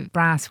 the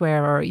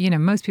brassware, or, you know,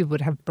 most people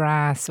would have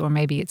brass, or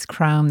maybe it's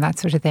chrome, that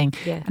sort of thing.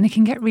 Yeah. And it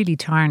can get really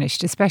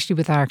tarnished, especially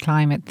with our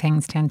climate.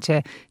 Things tend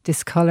to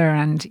discolour,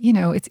 and, you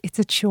know, it's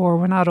a chore.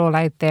 We're not all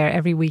out there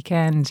every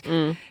weekend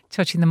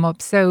touching them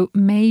up. So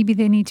maybe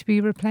they need to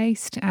be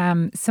replaced.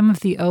 Some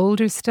of the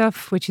older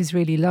stuff, which is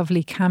really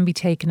lovely, can be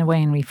taken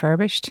away and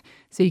refurbished.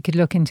 So you could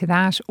look into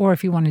that. Or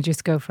if you want to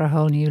just go for a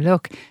whole new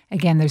look,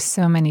 again, there's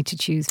so many to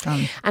choose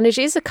from. And it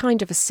is a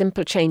kind of a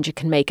simple change you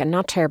can make, and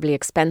not terribly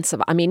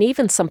expensive. I mean,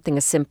 even something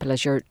as simple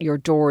as your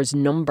door's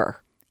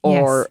number,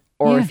 or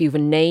if you have a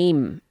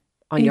name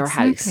on your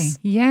house.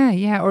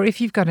 Yeah. Or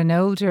if you've got an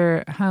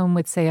older home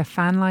with, say, a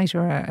fan light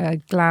or a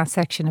glass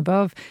section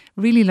above,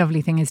 really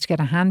lovely thing is to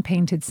get a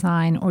hand-painted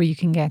sign, or you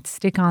can get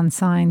stick-on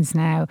signs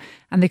now,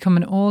 and they come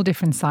in all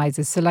different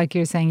sizes. So like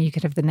you're saying, you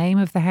could have the name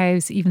of the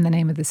house, even the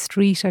name of the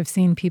street I've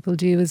seen people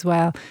do as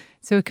well.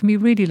 So it can be a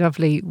really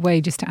lovely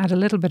way just to add a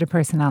little bit of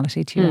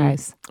personality to your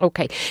house.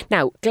 Okay.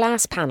 Now,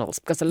 glass panels,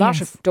 because a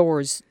lot of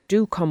doors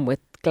do come with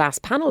glass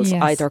panels,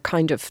 either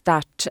kind of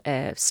that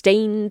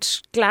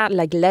stained glass,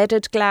 like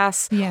leaded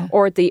glass,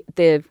 or the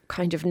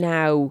kind of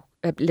now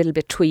a little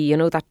bit twee, you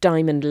know, that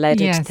diamond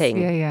leaded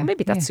thing.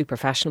 Maybe that's super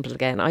fashionable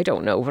again. I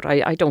don't know, but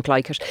I don't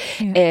like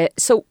it.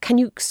 So can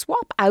you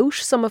swap out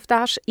some of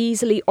that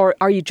easily, or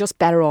are you just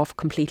better off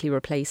completely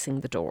replacing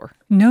the door?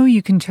 No,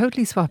 you can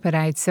totally swap it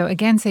out. So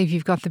again, say if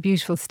you've got the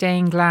beautiful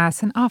stained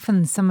glass, and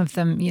often some of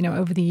them, you know,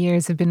 over the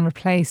years have been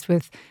replaced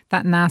with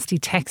that nasty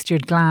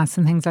textured glass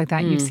and things like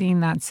that. You've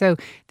seen that. So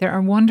there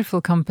are wonderful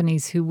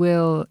companies who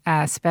will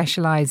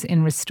specialise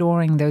in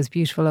restoring those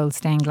beautiful old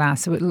stained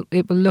glass. So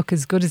it will look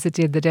as good as it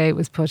did the day it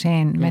was put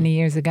in many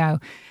years ago.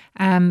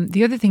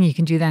 The other thing you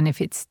can do then,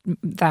 if it's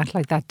that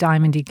like that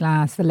diamondy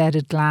glass, the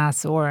leaded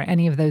glass, or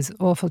any of those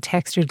awful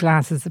textured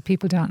glasses that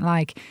people don't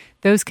like,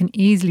 those can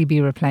easily be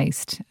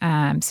replaced.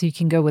 So you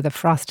can go with a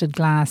frosted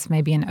glass,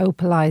 maybe an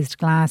opalized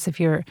glass if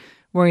you're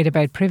worried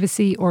about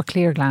privacy, or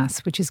clear glass,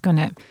 which is going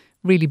to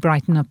really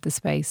brighten up the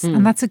space.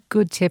 And that's a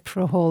good tip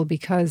for a hall,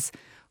 because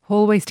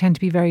hallways tend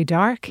to be very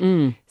dark.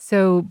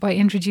 So by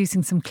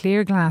introducing some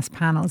clear glass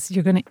panels,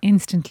 you're going to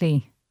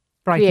instantly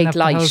brighten create up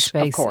light, the whole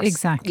space. of course.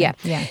 Exactly.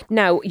 Yeah.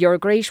 Now, you're a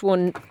great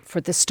one for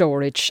the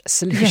storage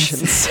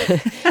solutions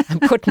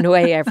and putting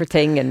away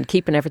everything and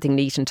keeping everything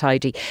neat and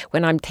tidy.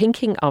 When I'm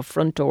thinking of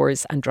front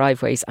doors and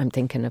driveways, I'm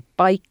thinking of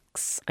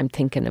bikes, I'm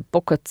thinking of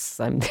buckets,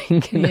 I'm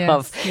thinking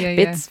of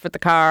bits for the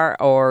car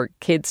or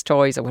kids'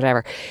 toys or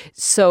whatever.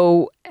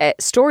 So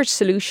storage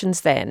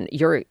solutions then,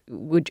 you're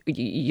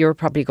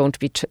probably going to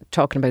be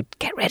talking about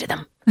get rid of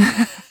them.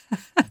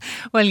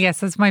 Well, yes,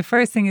 that's my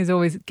first thing, is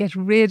always get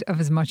rid of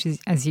as much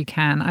as you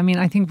can. I mean,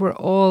 I think we're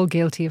all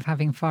guilty of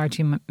having far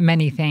too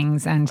many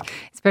things, and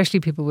especially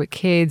people with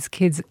kids,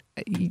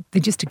 they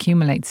just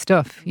accumulate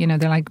stuff. You know,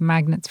 they're like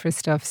magnets for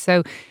stuff.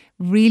 So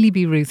really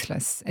be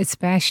ruthless,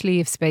 especially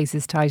if space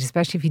is tight,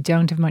 especially if you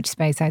don't have much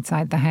space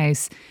outside the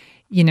house.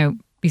 You know,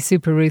 be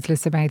super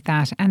ruthless about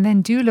that. And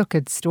then do look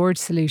at storage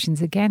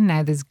solutions. Again,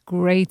 now there's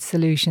great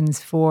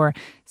solutions for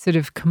sort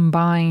of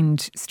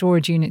combined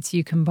storage units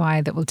you can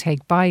buy that will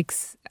take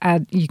bikes.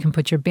 You can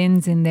put your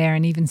bins in there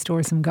and even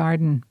store some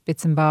garden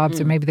bits and bobs,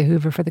 or maybe the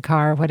Hoover for the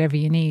car, or whatever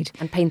you need.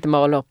 And paint them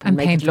all up and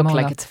make it look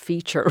like it's a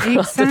feature.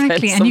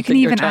 Exactly. And you can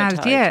even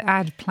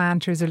add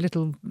planters or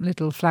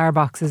little flower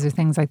boxes or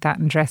things like that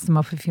and dress them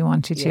up if you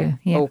wanted to.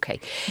 Yeah. Okay.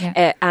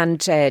 Yeah. And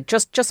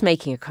just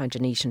making it kind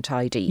of neat and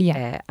tidy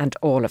and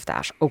all of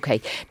that. Okay.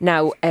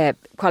 Now,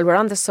 while we're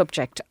on the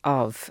subject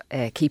of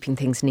keeping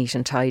things neat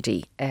and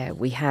tidy,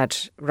 we had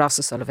Ross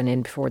O'Sullivan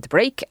in before the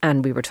break,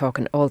 and we were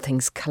talking all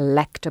things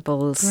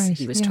collectibles. Great,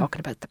 he was talking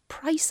about the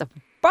price of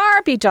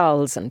Barbie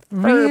dolls and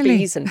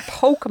Furbies and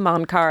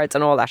Pokemon cards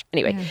and all that.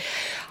 Anyway,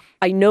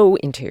 I know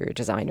interior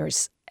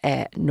designers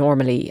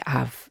normally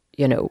have,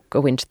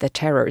 go into the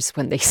terrors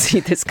when they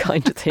see this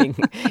kind of thing.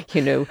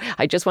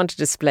 I just want to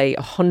display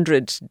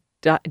 100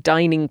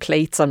 dining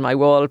plates on my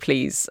wall,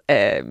 please,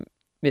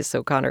 Miss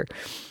O'Connor.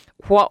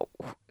 What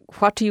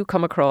do you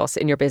come across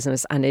in your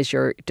business, and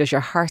does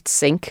your heart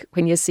sink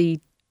when you see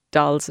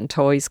dolls and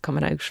toys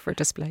coming out for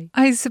display?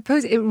 I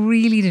suppose it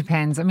really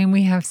depends. I mean,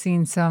 we have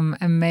seen some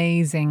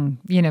amazing,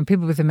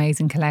 people with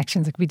amazing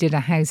collections. Like we did a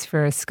house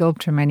for a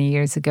sculptor many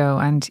years ago,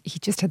 and he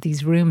just had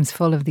these rooms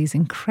full of these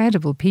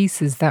incredible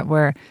pieces that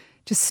were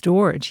just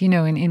stored,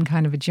 in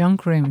kind of a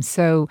junk room.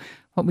 So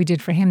what we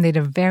did for him, they had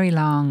a very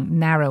long,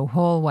 narrow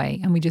hallway,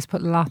 and we just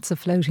put lots of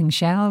floating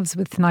shelves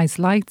with nice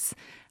lights,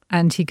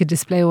 and he could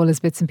display all his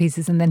bits and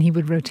pieces, and then he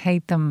would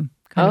rotate them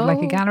kind of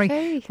like a gallery.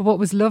 Okay. But what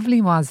was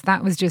lovely was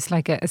that was just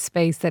like a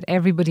space that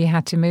everybody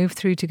had to move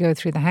through to go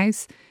through the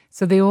house.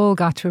 So they all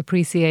got to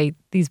appreciate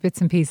these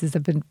bits and pieces that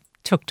have been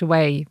tucked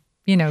away,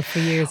 for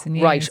years and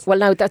years. Right. Well,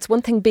 now that's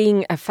one thing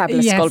being a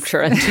fabulous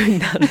sculptor and doing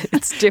that.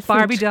 It's different.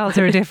 Barbie dolls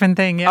are a different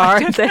thing. Yeah.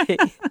 Aren't they?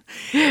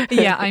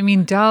 Yeah, I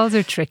mean, dolls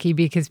are tricky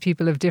because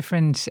people have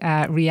different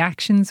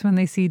reactions when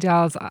they see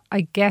dolls.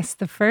 I guess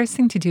the first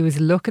thing to do is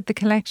look at the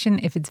collection.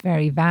 If it's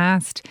very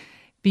vast,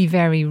 be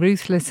very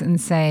ruthless and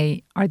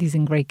say, are these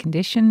in great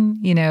condition?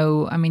 You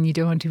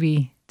don't want to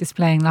be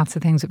displaying lots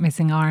of things with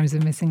missing arms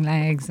and missing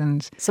legs.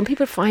 And some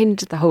people find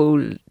the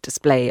whole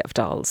display of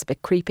dolls a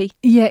bit creepy.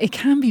 Yeah, it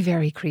can be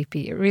very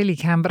creepy. It really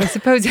can. But I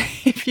suppose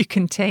if you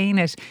contain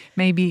it,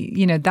 maybe,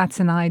 that's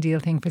an ideal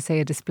thing for, say,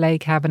 a display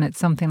cabinet,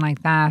 something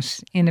like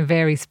that in a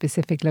very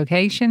specific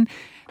location.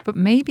 But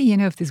maybe,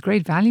 if there's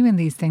great value in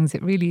these things,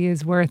 it really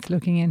is worth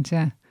looking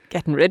into.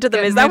 Getting rid of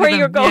them. Is that where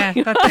you're going?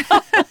 Yeah,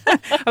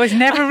 I was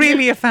never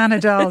really a fan of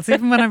dolls,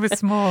 even when I was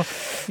small.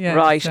 Yeah,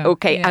 right. So,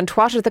 okay. Yeah. And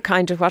what are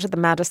the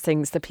maddest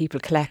things that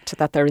people collect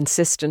that they're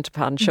insistent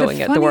upon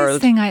showing at the world? The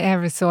funniest thing I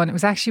ever saw, and it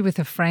was actually with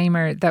a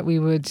framer that we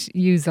would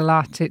use a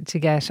lot to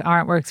get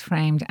artworks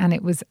framed, and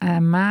it was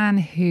a man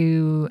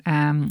who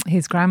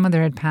his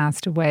grandmother had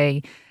passed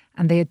away.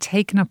 And they had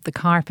taken up the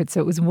carpet.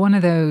 So it was one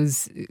of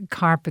those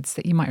carpets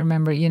that you might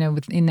remember,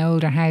 in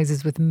older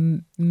houses with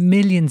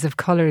millions of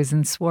colours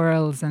and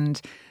swirls and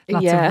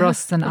lots of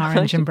rust and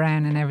orange and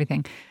brown and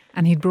everything.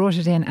 And he'd brought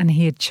it in, and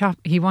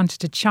he wanted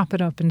to chop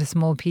it up into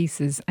small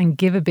pieces and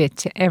give a bit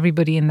to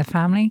everybody in the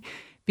family,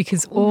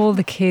 because all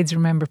the kids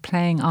remember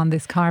playing on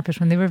this carpet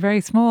when they were very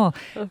small.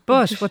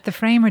 But what the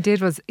framer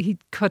did was he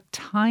cut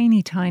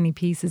tiny, tiny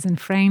pieces and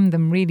framed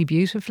them really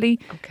beautifully.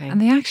 Okay. And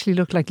they actually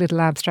looked like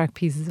little abstract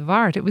pieces of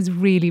art. It was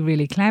really,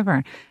 really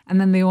clever. And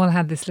then they all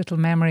had this little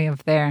memory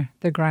of their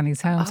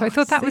granny's home. So I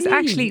thought that was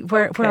actually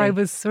where I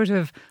was sort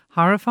of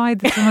horrified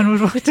that someone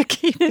would want to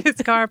keep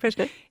this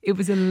carpet. It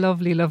was a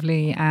lovely,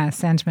 lovely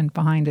sentiment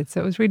behind it.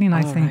 So it was a really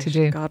nice thing to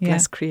do. God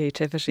bless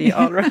creativity.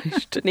 All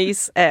right.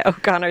 Denise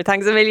O'Connor,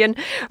 thanks a million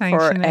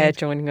for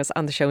joining us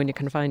on the show. And you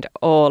can find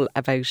all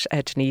about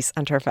Denise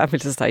and her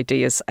fabulous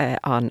ideas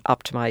on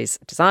Optimise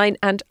Design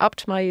and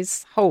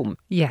Optimise Home.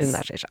 Yes. Isn't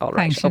that it? All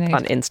right. Thanks, up Sinead.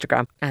 on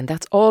Instagram. And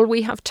that's all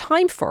we have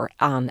time for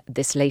on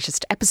this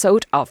latest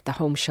episode of the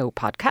Home Show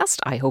podcast.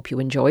 I hope you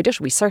enjoyed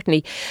it. We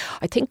certainly,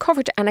 I think,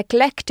 covered an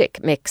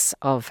eclectic mix mix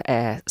of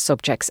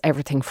subjects,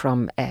 everything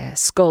from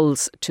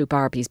skulls to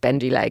Barbie's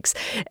bendy legs.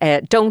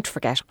 Don't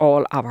forget,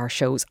 all of our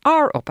shows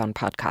are up on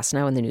podcast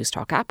now in the News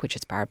Talk app, which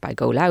is powered by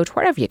Go Loud,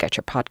 wherever you get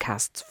your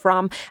podcasts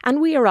from. And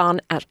we are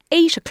on at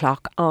 8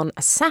 o'clock on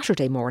a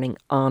Saturday morning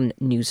on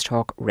News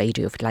Talk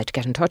Radio. If you'd like to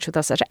get in touch with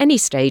us at any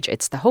stage,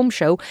 it's the home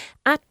show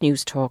at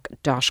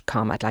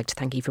newstalk.com. I'd like to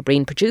thank Eva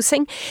Breen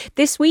producing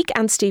this week,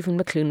 and Stephen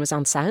McClune was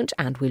on sound,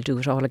 and we'll do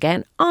it all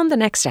again on the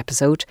next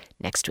episode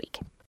next week.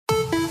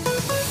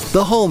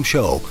 The Home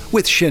Show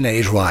with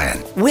Sinead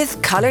Ryan With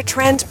Colour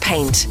Trend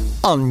Paint.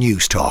 on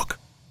News Talk.